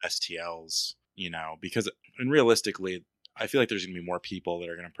sell STLs, because, and realistically, I feel like there's going to be more people that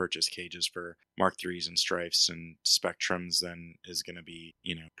are going to purchase cages for Mark IIIs and Strifes and Spectrums than is going to be,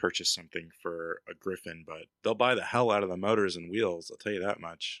 purchase something for a Griffin. But they'll buy the hell out of the motors and wheels. I'll tell you that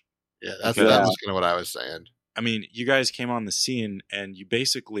much. Yeah, that was kind of what I was saying. I mean, you guys came on the scene and you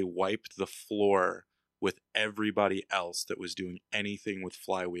basically wiped the floor with everybody else that was doing anything with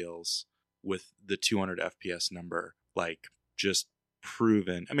flywheels with the 200 FPS number, just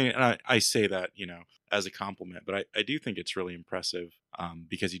proven. I mean, and I say that, as a compliment, but I do think it's really impressive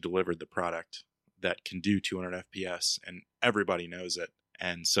because you delivered the product that can do 200 FPS and everybody knows it.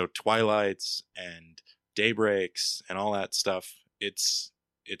 And so Twilights and Daybreaks and all that stuff, it's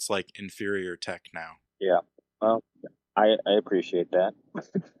like inferior tech now. Yeah. Well, I appreciate that.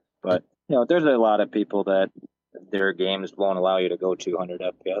 But, there's a lot of people that their games won't allow you to go 200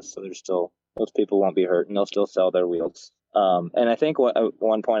 FPS. So those people won't be hurt and they'll still sell their wheels. And I think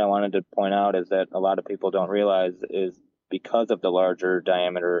one point I wanted to point out is that a lot of people don't realize is because of the larger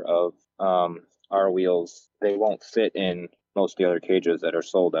diameter of our wheels, they won't fit in most of the other cages that are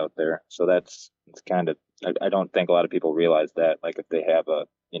sold out there. So it's kind of, I don't think a lot of people realize that. Like if they have a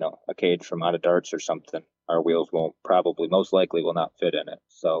cage from Out of Darts or something, our wheels most likely will not fit in it.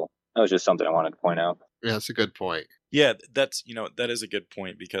 So that was just something I wanted to point out. Yeah, that's a good point. Yeah, that's that is a good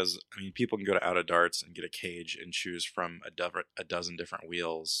point because people can go to Out of Darts and get a cage and choose from a dozen different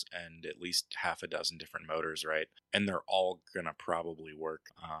wheels and at least half a dozen different motors, right? And they're all gonna probably work.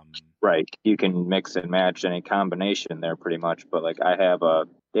 Right, you can mix and match any combination there pretty much. But I have a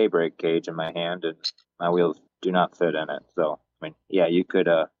Daybreak cage in my hand and my wheels do not fit in it. So you could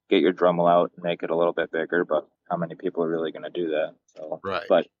get your Dremel out and make it a little bit bigger, but how many people are really going to do that? So, right.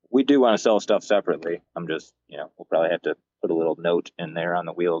 But we do want to sell stuff separately. I'm just, we'll probably have to put a little note in there on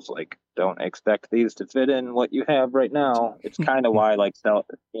the wheels, don't expect these to fit in what you have right now. It's kind of why,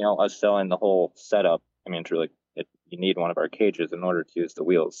 us selling the whole setup. It's really, you need one of our cages in order to use the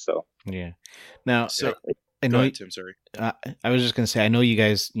wheels. So yeah. Now, I know, go ahead, Tim, sorry. I was just going to say, I know you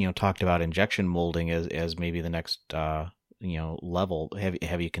guys, talked about injection molding as maybe the next, level.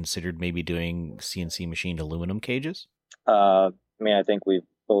 Have you considered maybe doing CNC machined aluminum cages? I think we've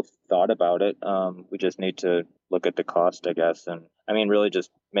both thought about it. We just need to look at the cost, I guess, and really just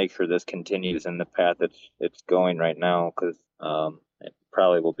make sure this continues in the path it's going right now, because it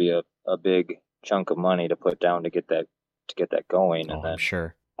probably will be a big chunk of money to put down to get that going. Oh, and then I'm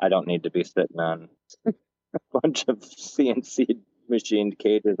sure. I don't need to be sitting on a bunch of CNC machined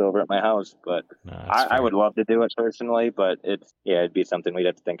cages over at my house, but I would love to do it personally, but it'd be something we'd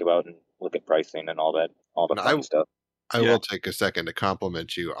have to think about and look at pricing and all the fun stuff. I will take a second to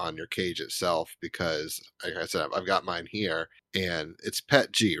compliment you on your cage itself because, like I said, I've got mine here and it's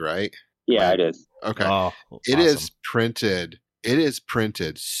PET G, right? Yeah, it is. Okay. Oh, It awesome. is printed. It is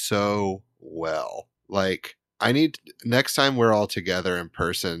printed so well. Like, I need, next time we're all together in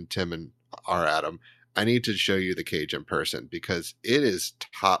person, Tim and our Adam, I need to show you the cage in person because it is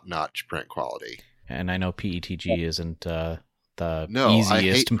top-notch print quality. And I know PETG isn't the No, I hate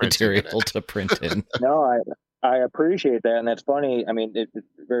easiest printing in material it. to print in. No, I appreciate that, and that's funny. I mean, it's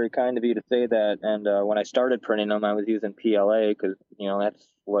very kind of you to say that. And when I started printing them, I was using PLA because that's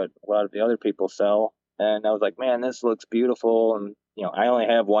what a lot of the other people sell. And I was like, man, this looks beautiful. And I only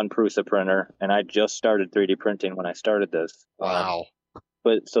have one Prusa printer, and I just started 3D printing when I started this. Wow.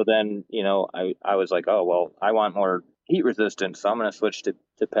 But so then, I was like, oh, well, I want more heat resistance, so I'm going to switch to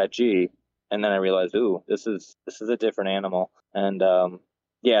PETG. And then I realized, ooh, this is a different animal. And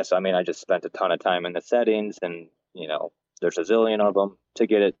so I mean, I just spent a ton of time in the settings, and there's a zillion of them to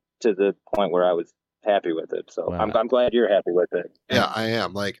get it to the point where I was happy with it. So Wow. I'm glad you're happy with it. Yeah, I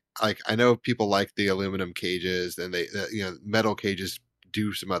am. Like I know people like the aluminum cages, and metal cages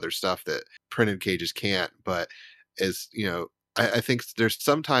do some other stuff that printed cages can't. But I think there's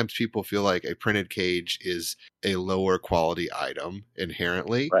sometimes people feel like a printed cage is a lower quality item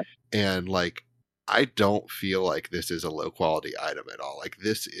inherently, Right. and like I don't feel like this is a low quality item at all. Like,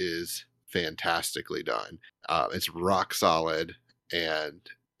 this is fantastically done. It's rock solid and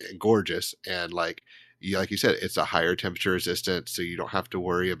gorgeous, and like you said, it's a higher temperature resistance, so you don't have to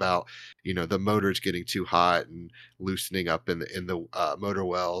worry about the motors getting too hot and loosening up in the motor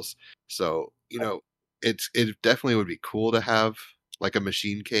wells. So it definitely would be cool to have like a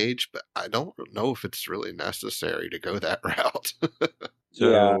machine cage, but I don't know if it's really necessary to go that route.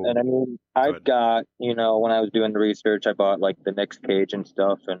 Yeah, and I mean, I've got, when I was doing the research, I bought like the Nix cage and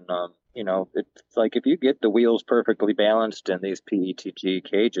stuff, and it's like if you get the wheels perfectly balanced in these PETG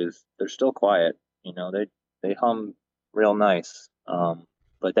cages, they're still quiet. They hum real nice.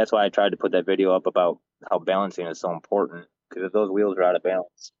 But that's why I tried to put that video up about how balancing is so important, because if those wheels are out of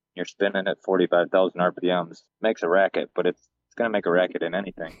balance, you're spinning at 45,000 RPMs, it makes a racket, but it's going to make a racket in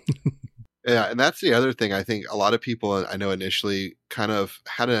anything. Yeah, and that's the other thing. I think a lot of people I know initially kind of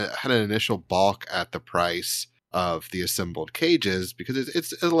had an initial balk at the price of the assembled cages because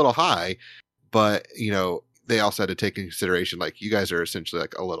it's a little high, but they also had to take into consideration, like, you guys are essentially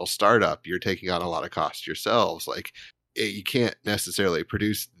like a little startup. You're taking on a lot of costs yourselves. Like, you can't necessarily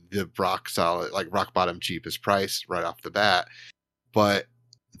produce the rock solid, like rock bottom cheapest price right off the bat, but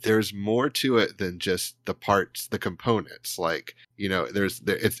there's more to it than just the parts, the components. Like,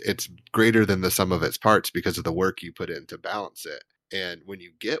 it's greater than the sum of its parts because of the work you put in to balance it. And when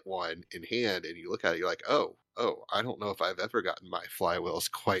you get one in hand and you look at it, you're like, oh, I don't know if I've ever gotten my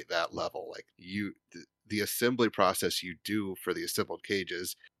flywheels quite that level. Like, the assembly process you do for the assembled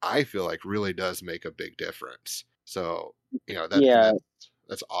cages, I feel like really does make a big difference. So,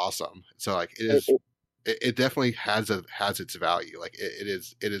 that's awesome. So like it definitely has its value. Like it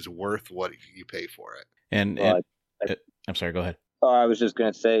is worth what you pay for it. And I'm sorry, go ahead. I was just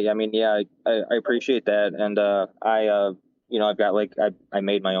gonna say, I mean, yeah, I appreciate that, and I've got I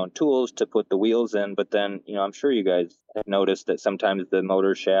made my own tools to put the wheels in, but then I'm sure you guys have noticed that sometimes the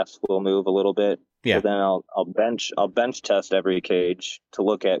motor shafts will move a little bit. Yeah. So then I'll bench test every cage to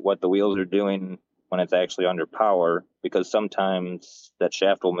look at what the wheels are doing when it's actually under power, because sometimes that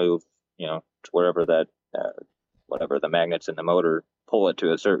shaft will move, to wherever that whatever the magnets in the motor pull it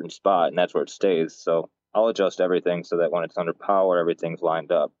to a certain spot, and that's where it stays. So I'll adjust everything so that when it's under power, everything's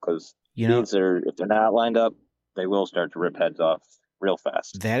lined up, because if they're not lined up, they will start to rip heads off real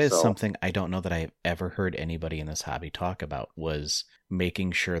fast. That is something I don't know that I've ever heard anybody in this hobby talk about, was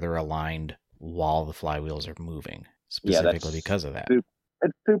making sure they're aligned while the flywheels are moving, specifically because of that.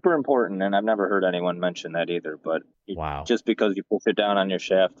 It's super important, and I've never heard anyone mention that either. But wow, just because you push it down on your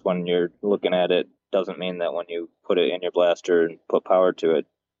shaft when you're looking at it doesn't mean that when you put it in your blaster and put power to it,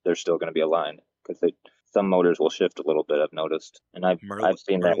 they're still going to be aligned, because some motors will shift a little bit, I've noticed, and I've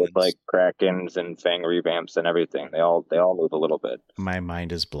seen that with like Krakens and Fang revamps and everything. They all move a little bit. My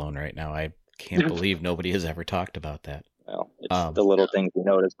mind is blown right now. I can't believe nobody has ever talked about that. Well, it's the little things you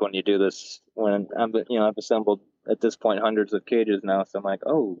notice when you do this. When I've assembled at this point hundreds of cages now, so I'm like,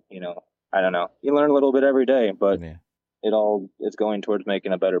 I don't know. You learn a little bit every day, but it all is going towards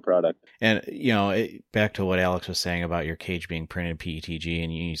making a better product. And back to what Alex was saying about your cage being printed PETG,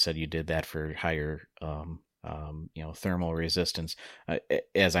 and you said you did that for higher thermal resistance.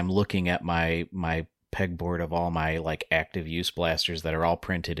 As I'm looking at my pegboard of all my like active use blasters that are all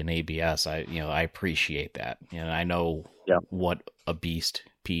printed in ABS, I appreciate that. I know what a beast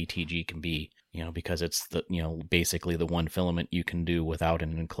PETG can be, because it's basically the one filament you can do without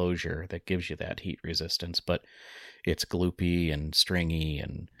an enclosure that gives you that heat resistance. But it's gloopy and stringy,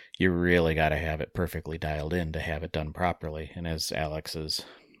 and you really got to have it perfectly dialed in to have it done properly. And as Alex is,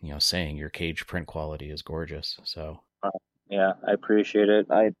 saying, your cage print quality is gorgeous. So Yeah, I appreciate it.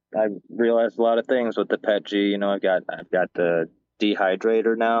 I realized a lot of things with the PET G. I've got the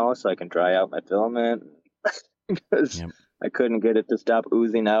dehydrator now, so I can dry out my filament because Yep. I couldn't get it to stop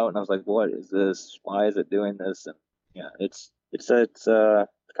oozing out, and I was like, "What is this? Why is it doing this?" And yeah, it's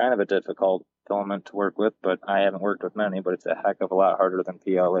kind of a difficult filament to work with, but I haven't worked with many. But it's a heck of a lot harder than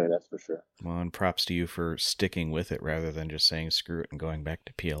PLA, that's for sure. Well, and props to you for sticking with it rather than just saying screw it and going back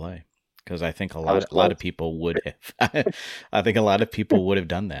to PLA. Because I think a lot of people would have. I think a lot of people would have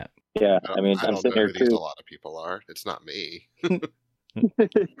done that. Yeah, I I'm don't sitting know here who these too. a lot of people are. It's not me.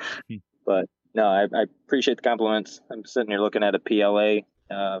 But no, I appreciate the compliments. I'm sitting here looking at a PLA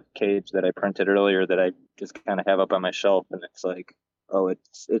cage that I printed earlier that I just kind of have up on my shelf, and it's like, oh,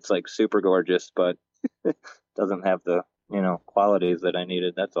 it's like super gorgeous, but doesn't have the qualities that I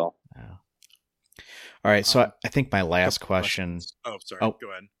needed. That's all. Wow. All right, so I think my last question. Oh, sorry. Oh.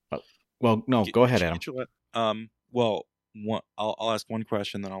 Go ahead. Well, no, go ahead, Adam. Well, I'll ask one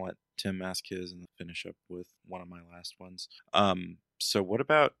question, then I'll let Tim ask his, and then finish up with one of my last ones. So what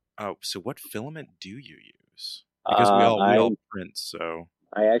about? So what filament do you use? Because we all print. So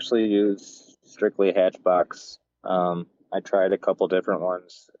I actually use strictly Hatchbox. I tried a couple different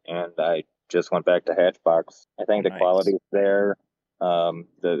ones, and I just went back to Hatchbox. I think the quality is there. The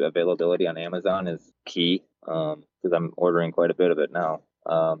availability on Amazon is key because I'm ordering quite a bit of it now.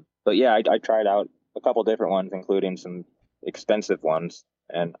 But yeah, I tried out a couple different ones, including some expensive ones,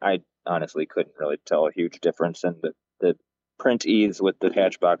 and I honestly couldn't really tell a huge difference. And the print ease with the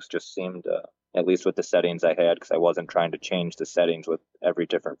Hatchbox just seemed, at least with the settings I had, because I wasn't trying to change the settings with every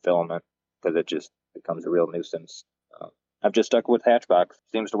different filament, because it just becomes a real nuisance. I've just stuck with Hatchbox.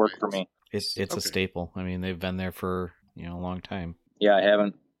 Seems to work for me. It's a staple. I mean, they've been there for a long time. Yeah, I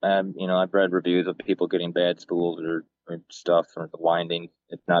haven't. I've read reviews of people getting bad spools or stuff, or the winding,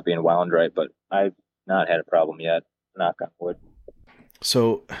 it's not being wound right, but I've not had a problem yet. Knock on wood.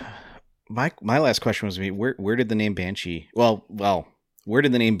 So, my last question was where did the name Banshee? Well, where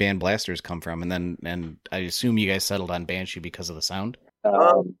did the name Band Blasters come from? And I assume you guys settled on Banshee because of the sound.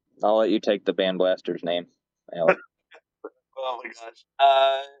 I'll let you take the Band Blasters name, Alex. Oh my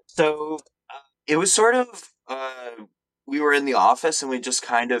gosh. So it was sort of we were in the office and we just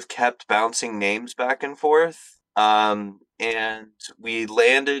kind of kept bouncing names back and forth. And we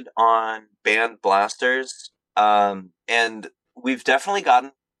landed on Band Blasters. And we've definitely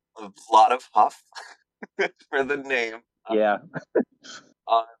gotten a lot of huff for the name. Yeah.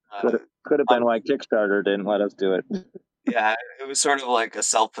 Could have been why Kickstarter didn't let us do it. Yeah, it was sort of like a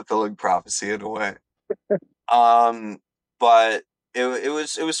self-fulfilling prophecy in a way. But it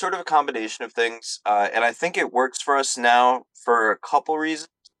was sort of a combination of things, and I think it works for us now for a couple reasons.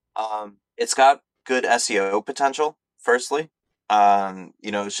 It's got good SEO potential. Firstly,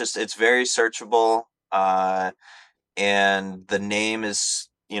 it's very searchable, and the name is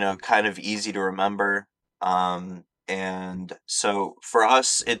kind of easy to remember. And so for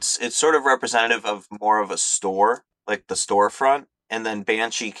us, it's sort of representative of more of a store, like the storefront, and then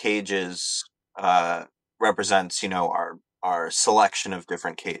Banshee Cages represents our selection of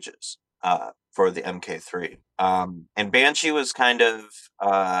different cages for the MK3. And Banshee was kind of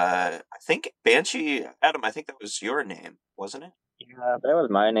I think Banshee, Adam, I think that was your name, wasn't it? Yeah, that was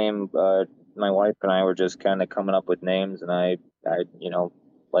my name. My wife and I were just kind of coming up with names, and I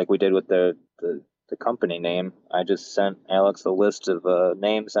like we did with the company name, I just sent Alex a list of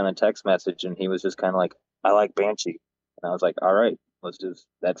names and a text message, and he was just kind of like, I like Banshee. And I was like, all right,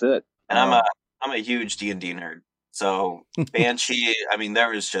 that's it. And I'm a huge D&D nerd. So Banshee, I mean, there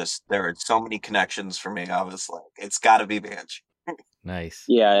were so many connections for me. I was like, it's got to be Banshee. Nice.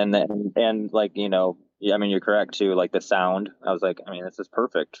 Yeah, and like, I mean, you're correct too. Like the sound, I was like, I mean, this is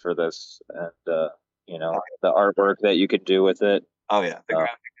perfect for this, and the artwork that you could do with it. Oh yeah, the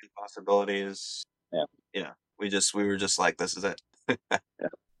graphic possibilities. Yeah. We were just like, this is it. Yeah.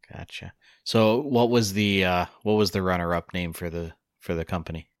 Gotcha. So what was the runner-up name for the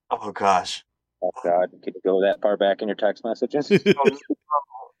company? Oh gosh. Oh God, can you go that far back in your text messages? Maybe.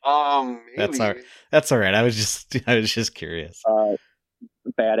 That's all right. I was just curious.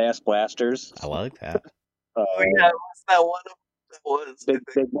 Badass Blasters. I like that. Oh yeah, what's that one? That was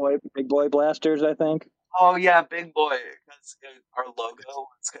big boy Blasters, I think. Oh yeah, Big Boy. Because our logo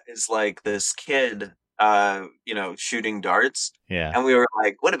is like this kid, shooting darts. Yeah. And we were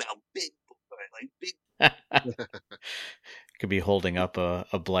like, what about Big Boy? Like big. Could be holding up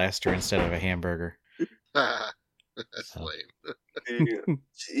a blaster instead of a hamburger. That's lame.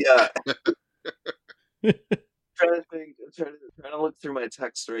 Yeah. trying to think. Trying to look through my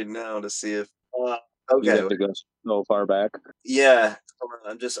text right now to see if. You Okay. have to go so far back. Yeah. Hold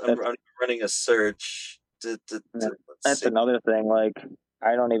on, I'm running a search. Let's That's see. another thing. Like,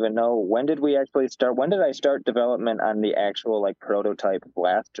 I don't even know, when did we actually start? When did I start development on the actual like prototype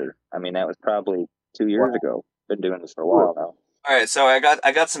blaster? I mean, that was probably 2 years ago. Been doing this for a while now. All right, so I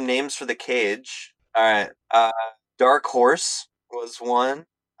got some names for the cage. All right, Dark Horse was one.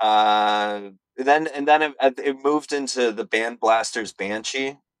 Then it moved into the Band Blasters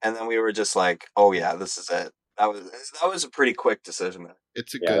Banshee, and then we were just like, oh yeah, this is it. That was a pretty quick decision.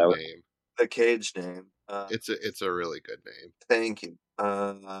 It's a Yeah, good that was- name. The cage name. It's a really good name. Thank you.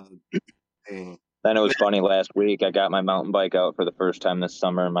 Then it was funny last week. I got my mountain bike out for the first time this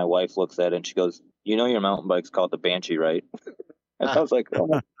summer, and my wife looks at it and she goes, "You know your mountain bike's called the Banshee, right?" And I was like, "Oh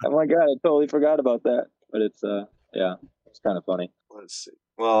my god, I totally forgot about that." But it's yeah, it's kind of funny. Let's see.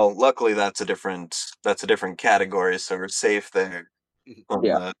 Well, luckily that's a different category, so we're safe there on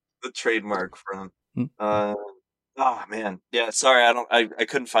Yeah. the trademark front. Hmm. Oh man, yeah. Sorry, I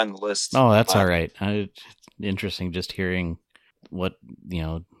couldn't find the list. Oh, that's all right. Interesting, just hearing what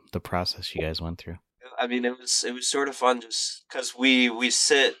the process you guys went through. I mean, it was sort of fun just because we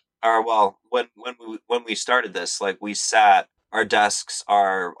sit, or well, when we started this, like we sat, our desks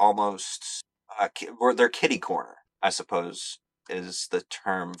are almost they're kitty corner, I suppose is the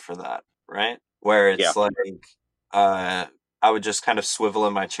term for that, right? Where it's like I would just kind of swivel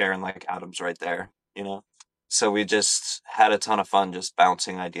in my chair and like Adam's right there, you know. So we just had a ton of fun just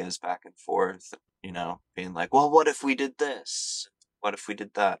bouncing ideas back and forth, being like, well, what if we did this? What if we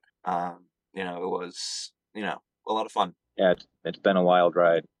did that? It was, a lot of fun. Yeah, it's been a wild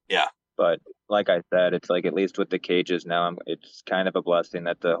ride. Yeah. But like I said, it's like at least with the cages now, it's kind of a blessing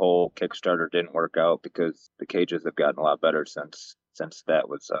that the whole Kickstarter didn't work out because the cages have gotten a lot better since that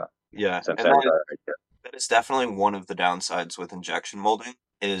was yeah. Since And that was our idea. that is definitely one of the downsides with injection molding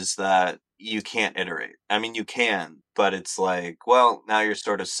is that you can't iterate. I mean, you can, but it's like, well, now you're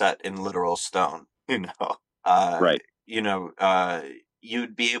sort of set in literal stone, Right.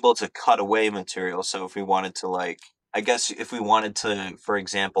 You'd be able to cut away material. So if we wanted to if we wanted to, for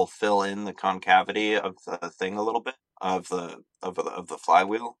example, fill in the concavity of the thing a little bit of the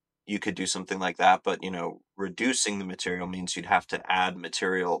flywheel, you could do something like that. But reducing the material means you'd have to add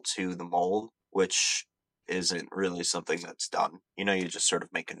material to the mold, which isn't really something that's done. You just sort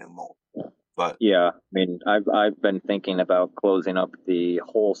of make a new mold. But yeah, I mean, I've been thinking about closing up the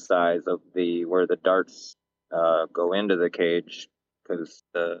hole size of where the darts go into the cage, because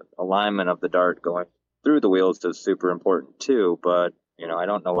the alignment of the dart going through the wheels is super important too. But I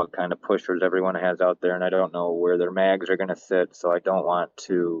don't know what kind of pushers everyone has out there, and I don't know where their mags are going to sit, so I don't want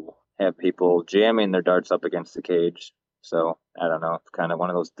to have people jamming their darts up against the cage. So I don't know. It's kind of one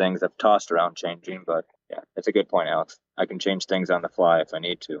of those things I've tossed around changing, but yeah, it's a good point, Alex. I can change things on the fly if I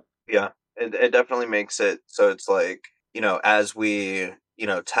need to. yeah, it definitely makes it so it's like, as we,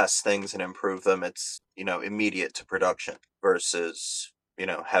 test things and improve them, it's, immediate to production versus,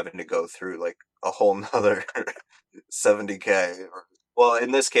 having to go through like a whole nother 70K. Well,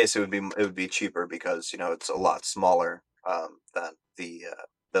 in this case, it would be cheaper because, it's a lot smaller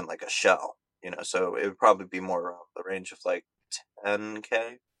than like a shell, so it would probably be more around the range of like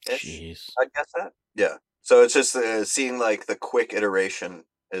 10K ish. Jeez. I guess that. Yeah. So it's just seeing like the quick iteration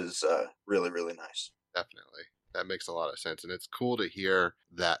is really, really nice. Definitely. That makes a lot of sense. And it's cool to hear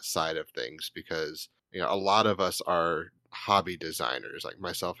that side of things because, a lot of us are hobby designers, like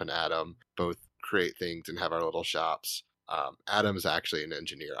myself and Adam both create things and have our little shops. Adam's actually an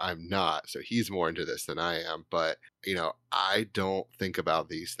engineer. I'm not. So he's more into this than I am. But, I don't think about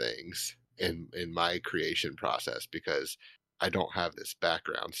these things in my creation process because I don't have this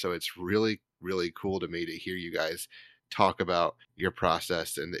background. So it's really, really cool to me to hear you guys talk about your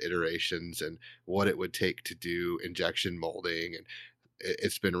process and the iterations and what it would take to do injection molding. And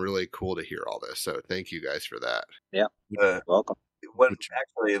it's been really cool to hear all this. So thank you guys for that. Yeah. Welcome.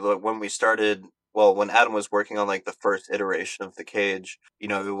 When we started, when Adam was working on like the first iteration of the cage,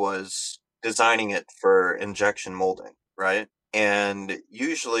 it was designing it for injection molding, right? And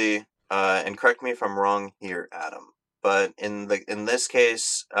usually, and correct me if I'm wrong here, Adam, but in this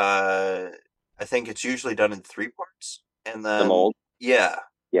case, I think it's usually done in 3 parts, and then The mold? Yeah.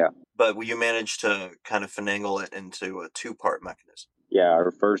 Yeah. But you managed to kind of finagle it into a 2-part mechanism. Yeah,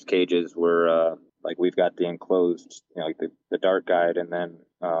 our first cages were like we've got the enclosed, like the dart guide, and then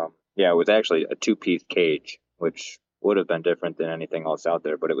it was actually a 2-piece cage, which would have been different than anything else out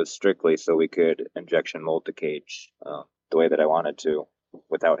there, but it was strictly so we could injection mold the cage the way that I wanted to,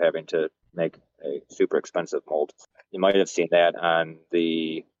 without having to make a super expensive mold. You might have seen that on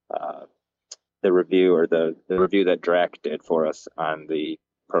the the review or the review that Drac did for us on the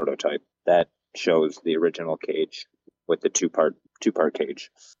prototype. That shows the original cage with the two-part cage.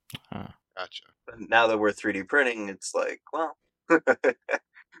 Gotcha. But now that we're 3D printing, it's like, well,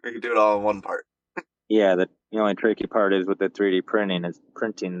 we can do it all in one part. Yeah, the only tricky part is with the 3D printing is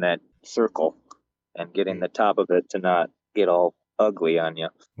printing that circle and getting the top of it to not get all ugly on you.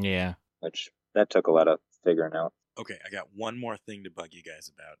 Yeah. Which that took a lot of figuring out. Okay, I got one more thing to bug you guys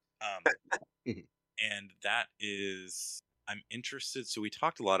about. And that is, I'm interested. So we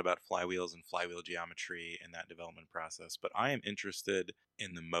talked a lot about flywheels and flywheel geometry and that development process, but I am interested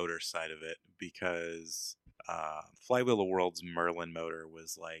in the motor side of it because Flywheel of World's Merlin motor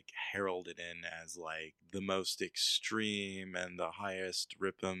was like heralded in as like the most extreme and the highest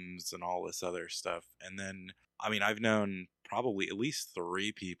RPMs and all this other stuff. And then, I mean, I've known probably at least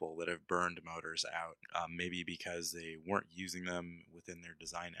 3 people that have burned motors out, maybe because they weren't using them within their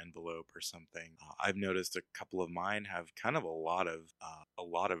design envelope or something. I've noticed a couple of mine have kind of a lot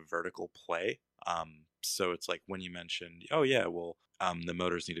of vertical play. So it's like when you mentioned, oh yeah, well, the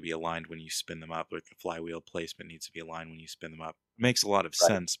motors need to be aligned when you spin them up, like the flywheel placement needs to be aligned when you spin them up. Makes a lot of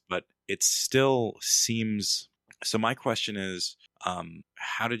sense, but it still seems. So my question is,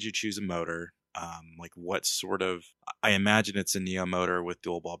 how did you choose a motor? Like what sort of, I imagine it's a Neo motor with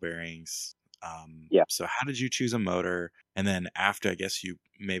dual ball bearings. Yeah. So how did you choose a motor? And then after, I guess you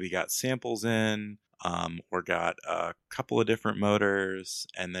maybe got samples in, or got a couple of different motors,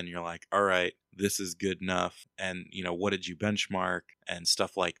 and then you're like, all right, this is good enough. And, what did you benchmark and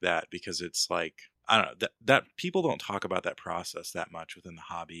stuff like that? Because it's like, I don't know, that people don't talk about that process that much within the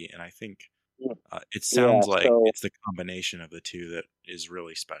hobby. And I think it sounds like it's the combination of the two that is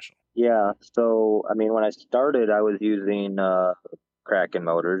really special. Yeah. So, I mean, when I started, I was using Kraken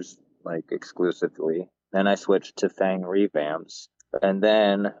motors, like exclusively. Then I switched to Fang revamps. And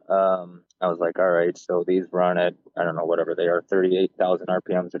then I was like, all right, so these run at, I don't know, whatever they are, 38,000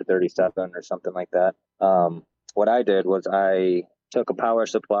 RPMs or 37 or something like that. What I did was I took a power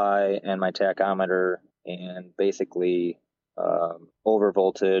supply and my tachometer and basically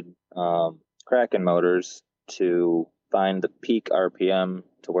overvolted Kraken motors to find the peak RPM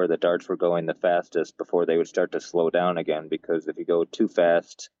to where the darts were going the fastest before they would start to slow down again. Because if you go too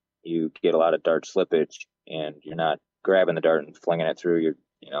fast, you get a lot of dart slippage and you're not grabbing the dart and flinging it through. You're,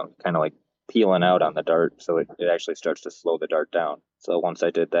 kind of like peeling out on the dart. So it actually starts to slow the dart down. So once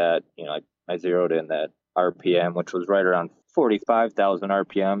I did that, I zeroed in that RPM, which was right around 45,000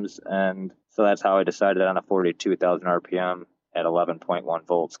 RPMs. And so that's how I decided on a 42,000 RPM at 11.1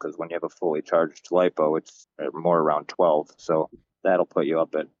 volts. Because when you have a fully charged LiPo, it's more around 12. So that'll put you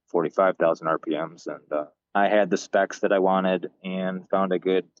up at 45,000 RPMs. And I had the specs that I wanted and found a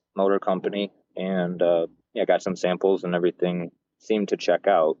good motor company. And got some samples and everything seemed to check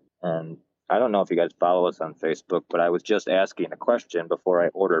out. And I don't know if you guys follow us on Facebook, but I was just asking a question before I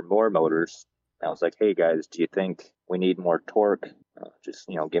ordered more motors. I was like, hey guys, do you think we need more torque? Just,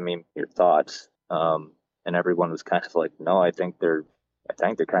 give me your thoughts. And everyone was kind of like, no, I think they're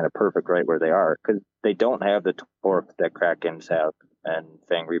kind of perfect right where they are, because they don't have the torque that Krakens have and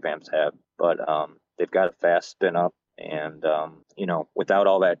Fang revamps have, but they've got a fast spin up. And, without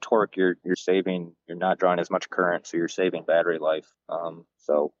all that torque, you're not drawing as much current, so you're saving battery life.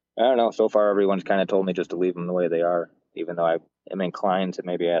 So I don't know. So far, everyone's kind of told me just to leave them the way they are, even though I am inclined to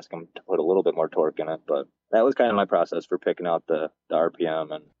maybe ask them to put a little bit more torque in it. But that was kind of my process for picking out the RPM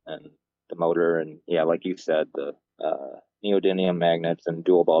and the motor. And yeah, like you said, the neodymium magnets and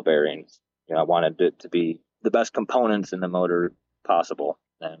dual ball bearings. I wanted it to be the best components in the motor possible,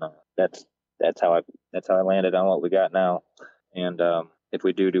 and that's how I landed on what we got now. And if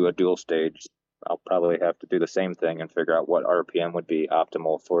we do a dual stage, I'll probably have to do the same thing and figure out what RPM would be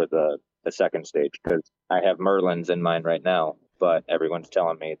optimal for the second stage, because I have Merlins in mind right now, but everyone's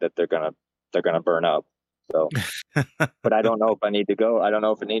telling me that they're gonna burn up. So, but I don't know if I need to go. I don't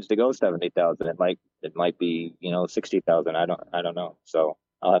know if it needs to go 70,000. It might be 60,000. I don't know. So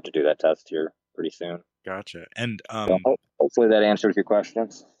I'll have to do that test here pretty soon. Gotcha. And so hopefully that answers your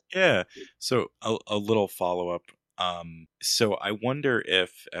questions. Yeah. So a little follow up. So I wonder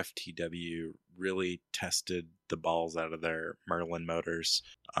if FTW really tested the balls out of their Merlin motors,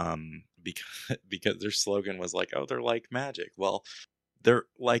 because their slogan was like, "Oh, they're like magic." Well, they're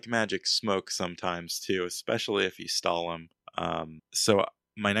like magic smoke sometimes too, especially if you stall them. So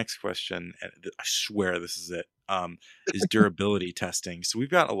my next question, and I swear this is it, is durability testing. So we've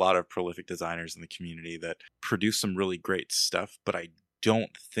got a lot of prolific designers in the community that produce some really great stuff, but I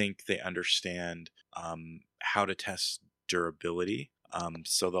don't think they understand how to test durability.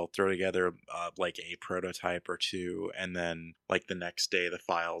 So they'll throw together like a prototype or two, and then like the next day the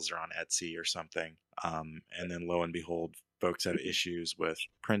files are on Etsy or something. And then lo and behold, folks have issues with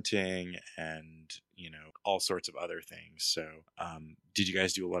printing and all sorts of other things. So did you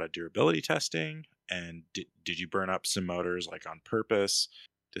guys do a lot of durability testing? And did you burn up some motors like on purpose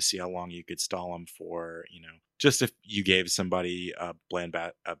to see how long you could stall them for? Just if you gave somebody a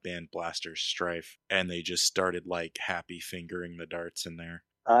Band Blaster Strife and they just started like happy fingering the darts in there.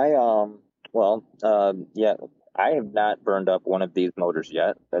 Yeah, I have not burned up one of these motors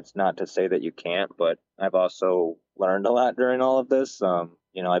yet. That's not to say that you can't, but I've also learned a lot during all of this.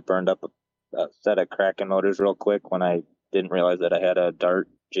 I burned up a set of Kraken motors real quick when I didn't realize that I had a dart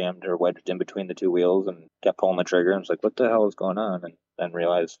jammed or wedged in between the two wheels, and kept pulling the trigger and was like, what the hell is going on? And then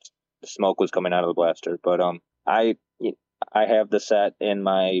realized the smoke was coming out of the blaster. But I have the set in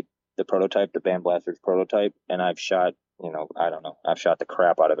the prototype, the Band Blaster's prototype, and I've shot, I've shot the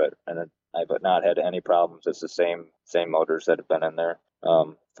crap out of it, and I've not had any problems. It's the same motors that have been in there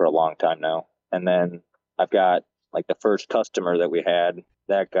for a long time now. And then I've got like the first customer that we had,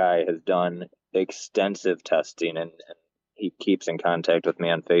 that guy has done extensive testing, and he keeps in contact with me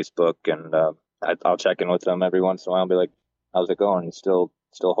on Facebook, and I'll check in with him every once in a while and be like, how's it going? He's still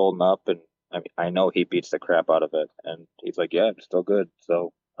holding up, and I know he beats the crap out of it, and he's like, yeah, it's still good.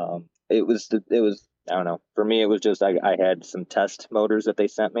 So it was I don't know. For me, it was just I had some test motors that they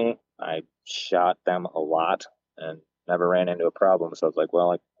sent me. I shot them a lot and never ran into a problem. So I was like,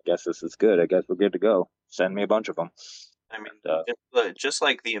 well, I guess this is good. I guess we're good to go. Send me a bunch of them. I mean, just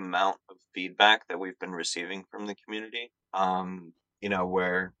like the amount of feedback that we've been receiving from the community,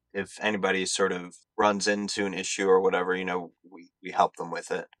 where if anybody sort of runs into an issue or whatever, we help them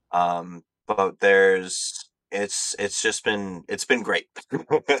with it. But it's been great.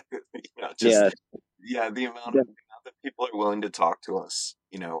 The amount that people are willing to talk to us,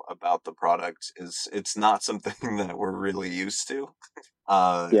 about the product it's not something that we're really used to.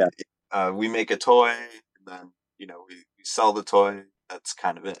 We make a toy, and then we sell the toy. That's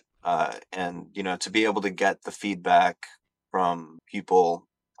kind of it. And to be able to get the feedback from people,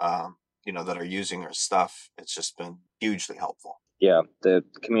 that are using our stuff, it's just been hugely helpful. Yeah, the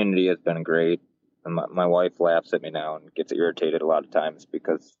community has been great. My wife laughs at me now and gets irritated a lot of times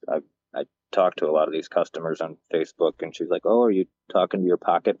because I talk to a lot of these customers on Facebook, and she's like, "Oh, are you talking to your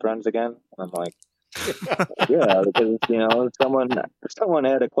pocket friends again?" And I'm like, "Yeah, because someone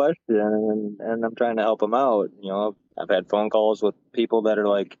had a question, and I'm trying to help them out. I've had phone calls with people that are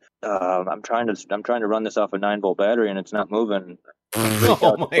like, I'm trying to run this off a 9-volt battery and it's not moving.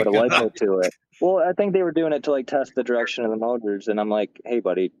 Oh my put a God. lipo to it. Well, I think they were doing it to like test the direction of the motors, and I'm like, hey,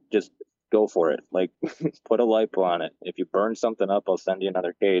 buddy, just go for it. Like, put a lipo on it. If you burn something up, I'll send you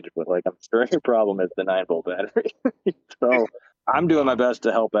another cage. But like, I'm sure your problem is the 9-volt battery. So I'm doing my best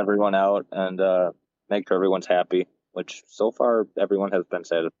to help everyone out and make sure everyone's happy. Which so far everyone has been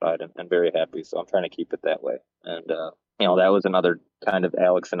satisfied and very happy. So I'm trying to keep it that way. And that was another kind of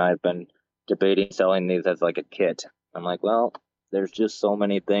Alex and I have been debating selling these as like a kit. I'm like, well, there's just so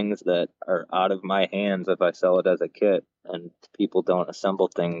many things that are out of my hands if I sell it as a kit, and people don't assemble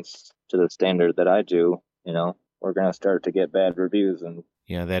things to the standard that I do. We're gonna start to get bad reviews, and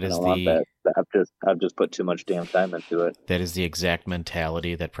that is I've just put too much damn time into it. That is the exact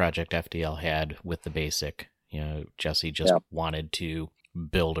mentality that Project FDL had with the basic. Jesse just wanted to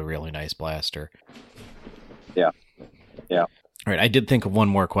build a really nice blaster. Yeah. All right, I did think of one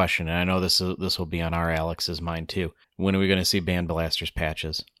more question, and I know this will be on our Alex's mind too. When are we going to see Band Blasters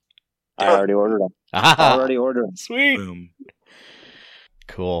patches? I already ordered them. Sweet. Boom.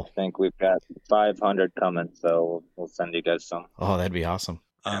 Cool. I think we've got 500 coming, so we'll send you guys some. Oh, that'd be awesome.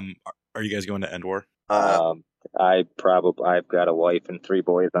 Are you guys going to End War? I've got a wife and 3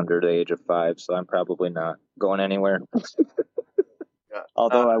 boys under the age of 5, so I'm probably not going anywhere.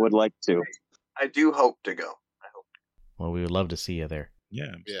 Although I would like to. I do hope to go. Well, we would love to see you there.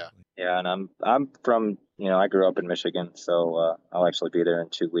 Yeah. Yeah, and I'm from, I grew up in Michigan, so I'll actually be there in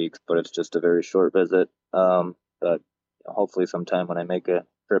 2 weeks, but it's just a very short visit. But hopefully sometime when I make a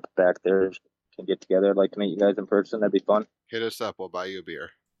trip back there, can get together. I'd like to meet you guys in person. That'd be fun. Hit us up. We'll buy you a beer.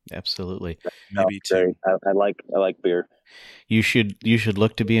 Absolutely. Maybe 2. I like beer. You should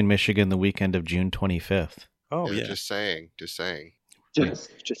look to be in Michigan the weekend of June 25th. Oh yeah. Just saying. Just saying, June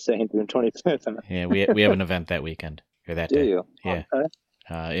 25th. Yeah, we have an event that weekend or that day. Do you? Yeah.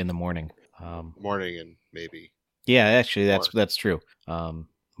 Okay. In the morning. Morning and maybe. Yeah, actually, that's true.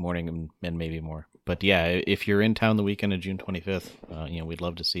 Morning and maybe more. But yeah, if you're in town the weekend of June 25th, we'd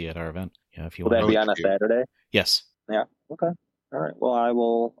love to see you at our event. If you will that be on a Saturday? Yes. Yeah. Okay. All right.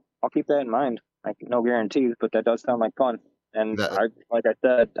 Well, I'll keep that in mind. No guarantees, but that does sound like fun. And That- like I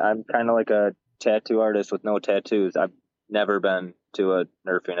said, I'm kind of like a tattoo artist with no tattoos. I've never been to a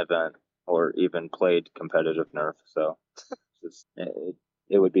nerfing event or even played competitive nerf, so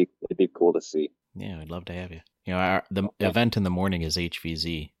it'd be cool to see. Yeah, I'd love to have you. The event in the morning is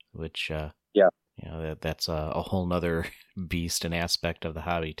HVZ, which Yeah. That's a whole nother beast and aspect of the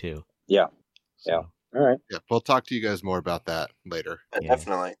hobby too. Yeah. So, Yeah. All right. Yeah, we'll talk to you guys more about that later. Yeah.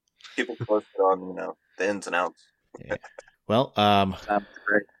 Definitely. People posted on, the ins and outs. Yeah. Well, Sounds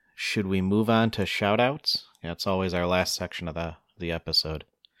great. should we move on to shout outs? That's always our last section of the episode.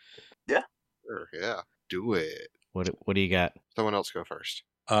 Sure, yeah, do it. What do you got? Someone else go first.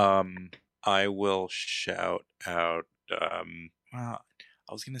 I will shout out. Well,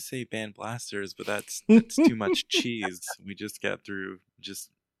 I was gonna say Band Blasters, but that's too much cheese. We just got through just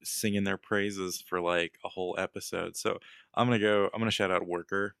singing their praises for like a whole episode. So I'm gonna shout out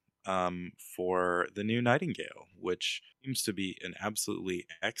Worker for the new Nightingale, which seems to be an absolutely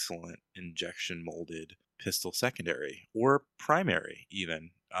excellent injection molded pistol secondary or primary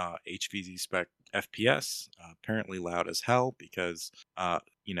even. HVZ spec FPS, apparently loud as hell because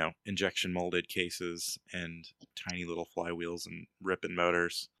injection molded cases and tiny little flywheels and ripping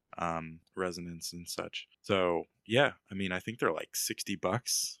motors, resonance and such. So yeah, I mean, I think they're like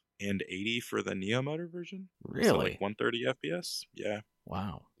 $60 and $80 for the Neo motor version. So Really? like 130 FPS. Yeah.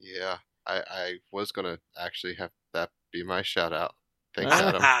 Wow. Yeah, I was gonna actually have that be my shout out. Thanks,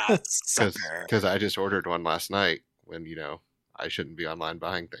 Ah. Adam, Sucker. because I just ordered one last night when I shouldn't be online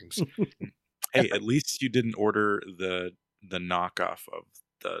buying things. Hey, at least you didn't order the knockoff of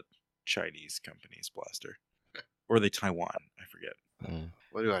the Chinese company's blaster, or the Taiwan. I forget.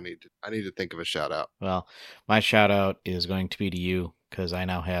 What do I need to? I need to think of a shout out. Well, my shout out is going to be to you because I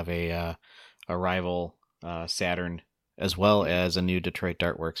now have a rival Saturn as well as a new Detroit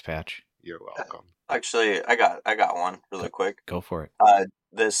Dartworks patch. You're welcome. Actually, I got one really quick. Go for it.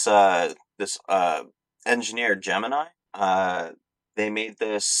 This engineer Gemini, they made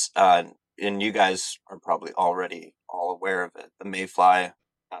this, and you guys are probably already all aware of it. The Mayfly,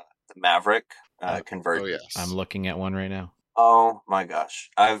 the Maverick conversion. Oh yes, I'm looking at one right now. Oh my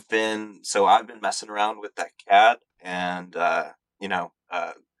gosh, I've been messing around with that CAD, and I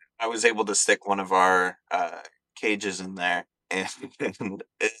was able to stick one of our cages in there, and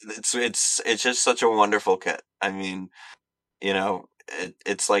it's just such a wonderful kit. I mean,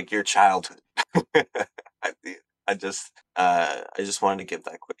 it's like your childhood. I just wanted to give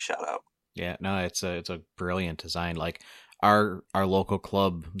that quick shout out. Yeah, no, it's a brilliant design. Like our local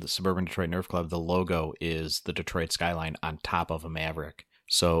club, the Suburban Detroit Nerf Club, the logo is the Detroit skyline on top of a Maverick.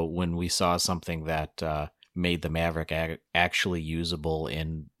 So when we saw something that made the Maverick actually usable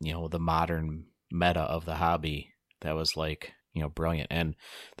in the modern meta of the hobby, that was like brilliant. And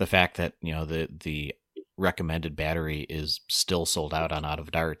the fact that the recommended battery is still sold out on Out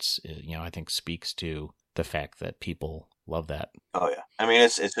of Darts, I think speaks to the fact that people love that. Oh yeah, I mean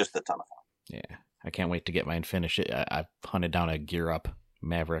it's just a ton of fun. Yeah, I can't wait to get mine finished. I've hunted down a Gear Up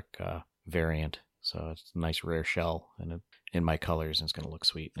Maverick variant, so it's a nice rare shell and in my colors, and it's going to look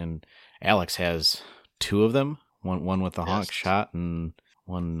sweet. And Alex has two of them, one with the honk shot, and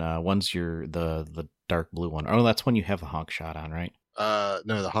one's the dark blue one. Oh, that's when you have the honk shot on, right?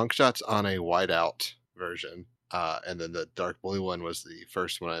 No, the honk shot's on a whiteout version, and then the dark blue one was the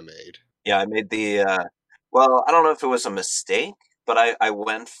first one I made. Yeah, I made the. Well, I don't know if it was a mistake, but I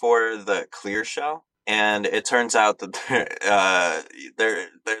went for the clear shell, and it turns out that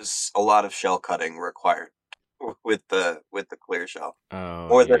there's a lot of shell cutting required with the clear shell,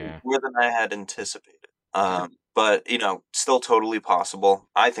 more than I had anticipated. But still totally possible.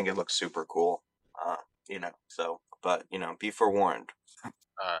 I think it looks super cool. But be forewarned. All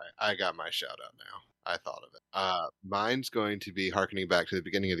right, I got my shout out now. I thought of it. Mine's going to be harkening back to the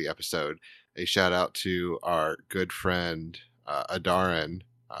beginning of the episode. A shout out to our good friend Adarin,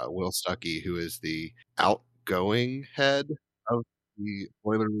 Will Stuckey, who is the outgoing head of the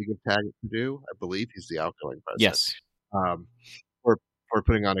Boiler League of Tag at Purdue. I believe he's the outgoing president. Yes. For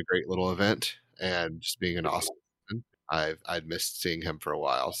putting on a great little event and just being an awesome person. I'd missed seeing him for a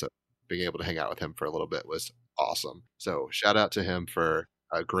while, so being able to hang out with him for a little bit was awesome. So shout out to him for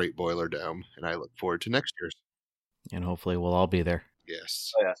a great Boiler Dome, and I look forward to next year's. And hopefully we'll all be there.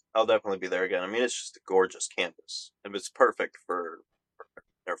 Yes. Oh yeah, I'll definitely be there again. I mean, it's just a gorgeous campus, and it's perfect for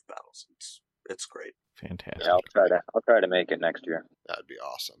Nerf battles. It's great. Fantastic. Yeah, I'll try to make it next year. That'd be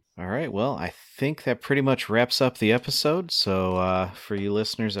awesome. All right. Well, I think that pretty much wraps up the episode. So for you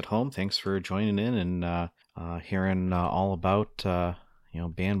listeners at home, thanks for joining in and hearing all about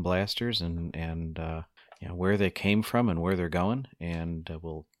Band Blasters and where they came from and where they're going. And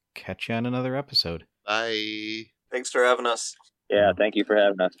we'll catch you on another episode. Bye. Thanks for having us. Yeah, thank you for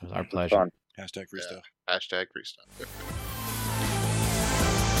having us. It was our It was pleasure. fun. Hashtag free stuff. Hashtag free stuff.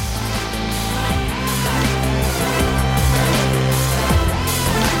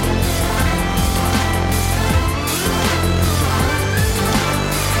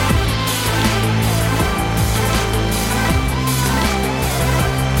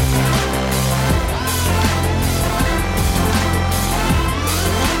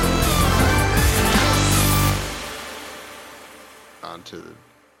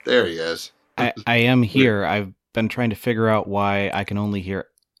 There he is. I am here. I've been trying to figure out why I can only hear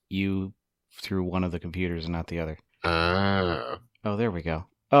you through one of the computers and not the other. Oh, there we go.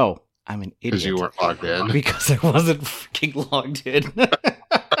 Oh, I'm an idiot. Because you weren't logged in. Because I wasn't freaking logged in.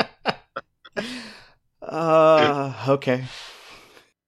 Okay.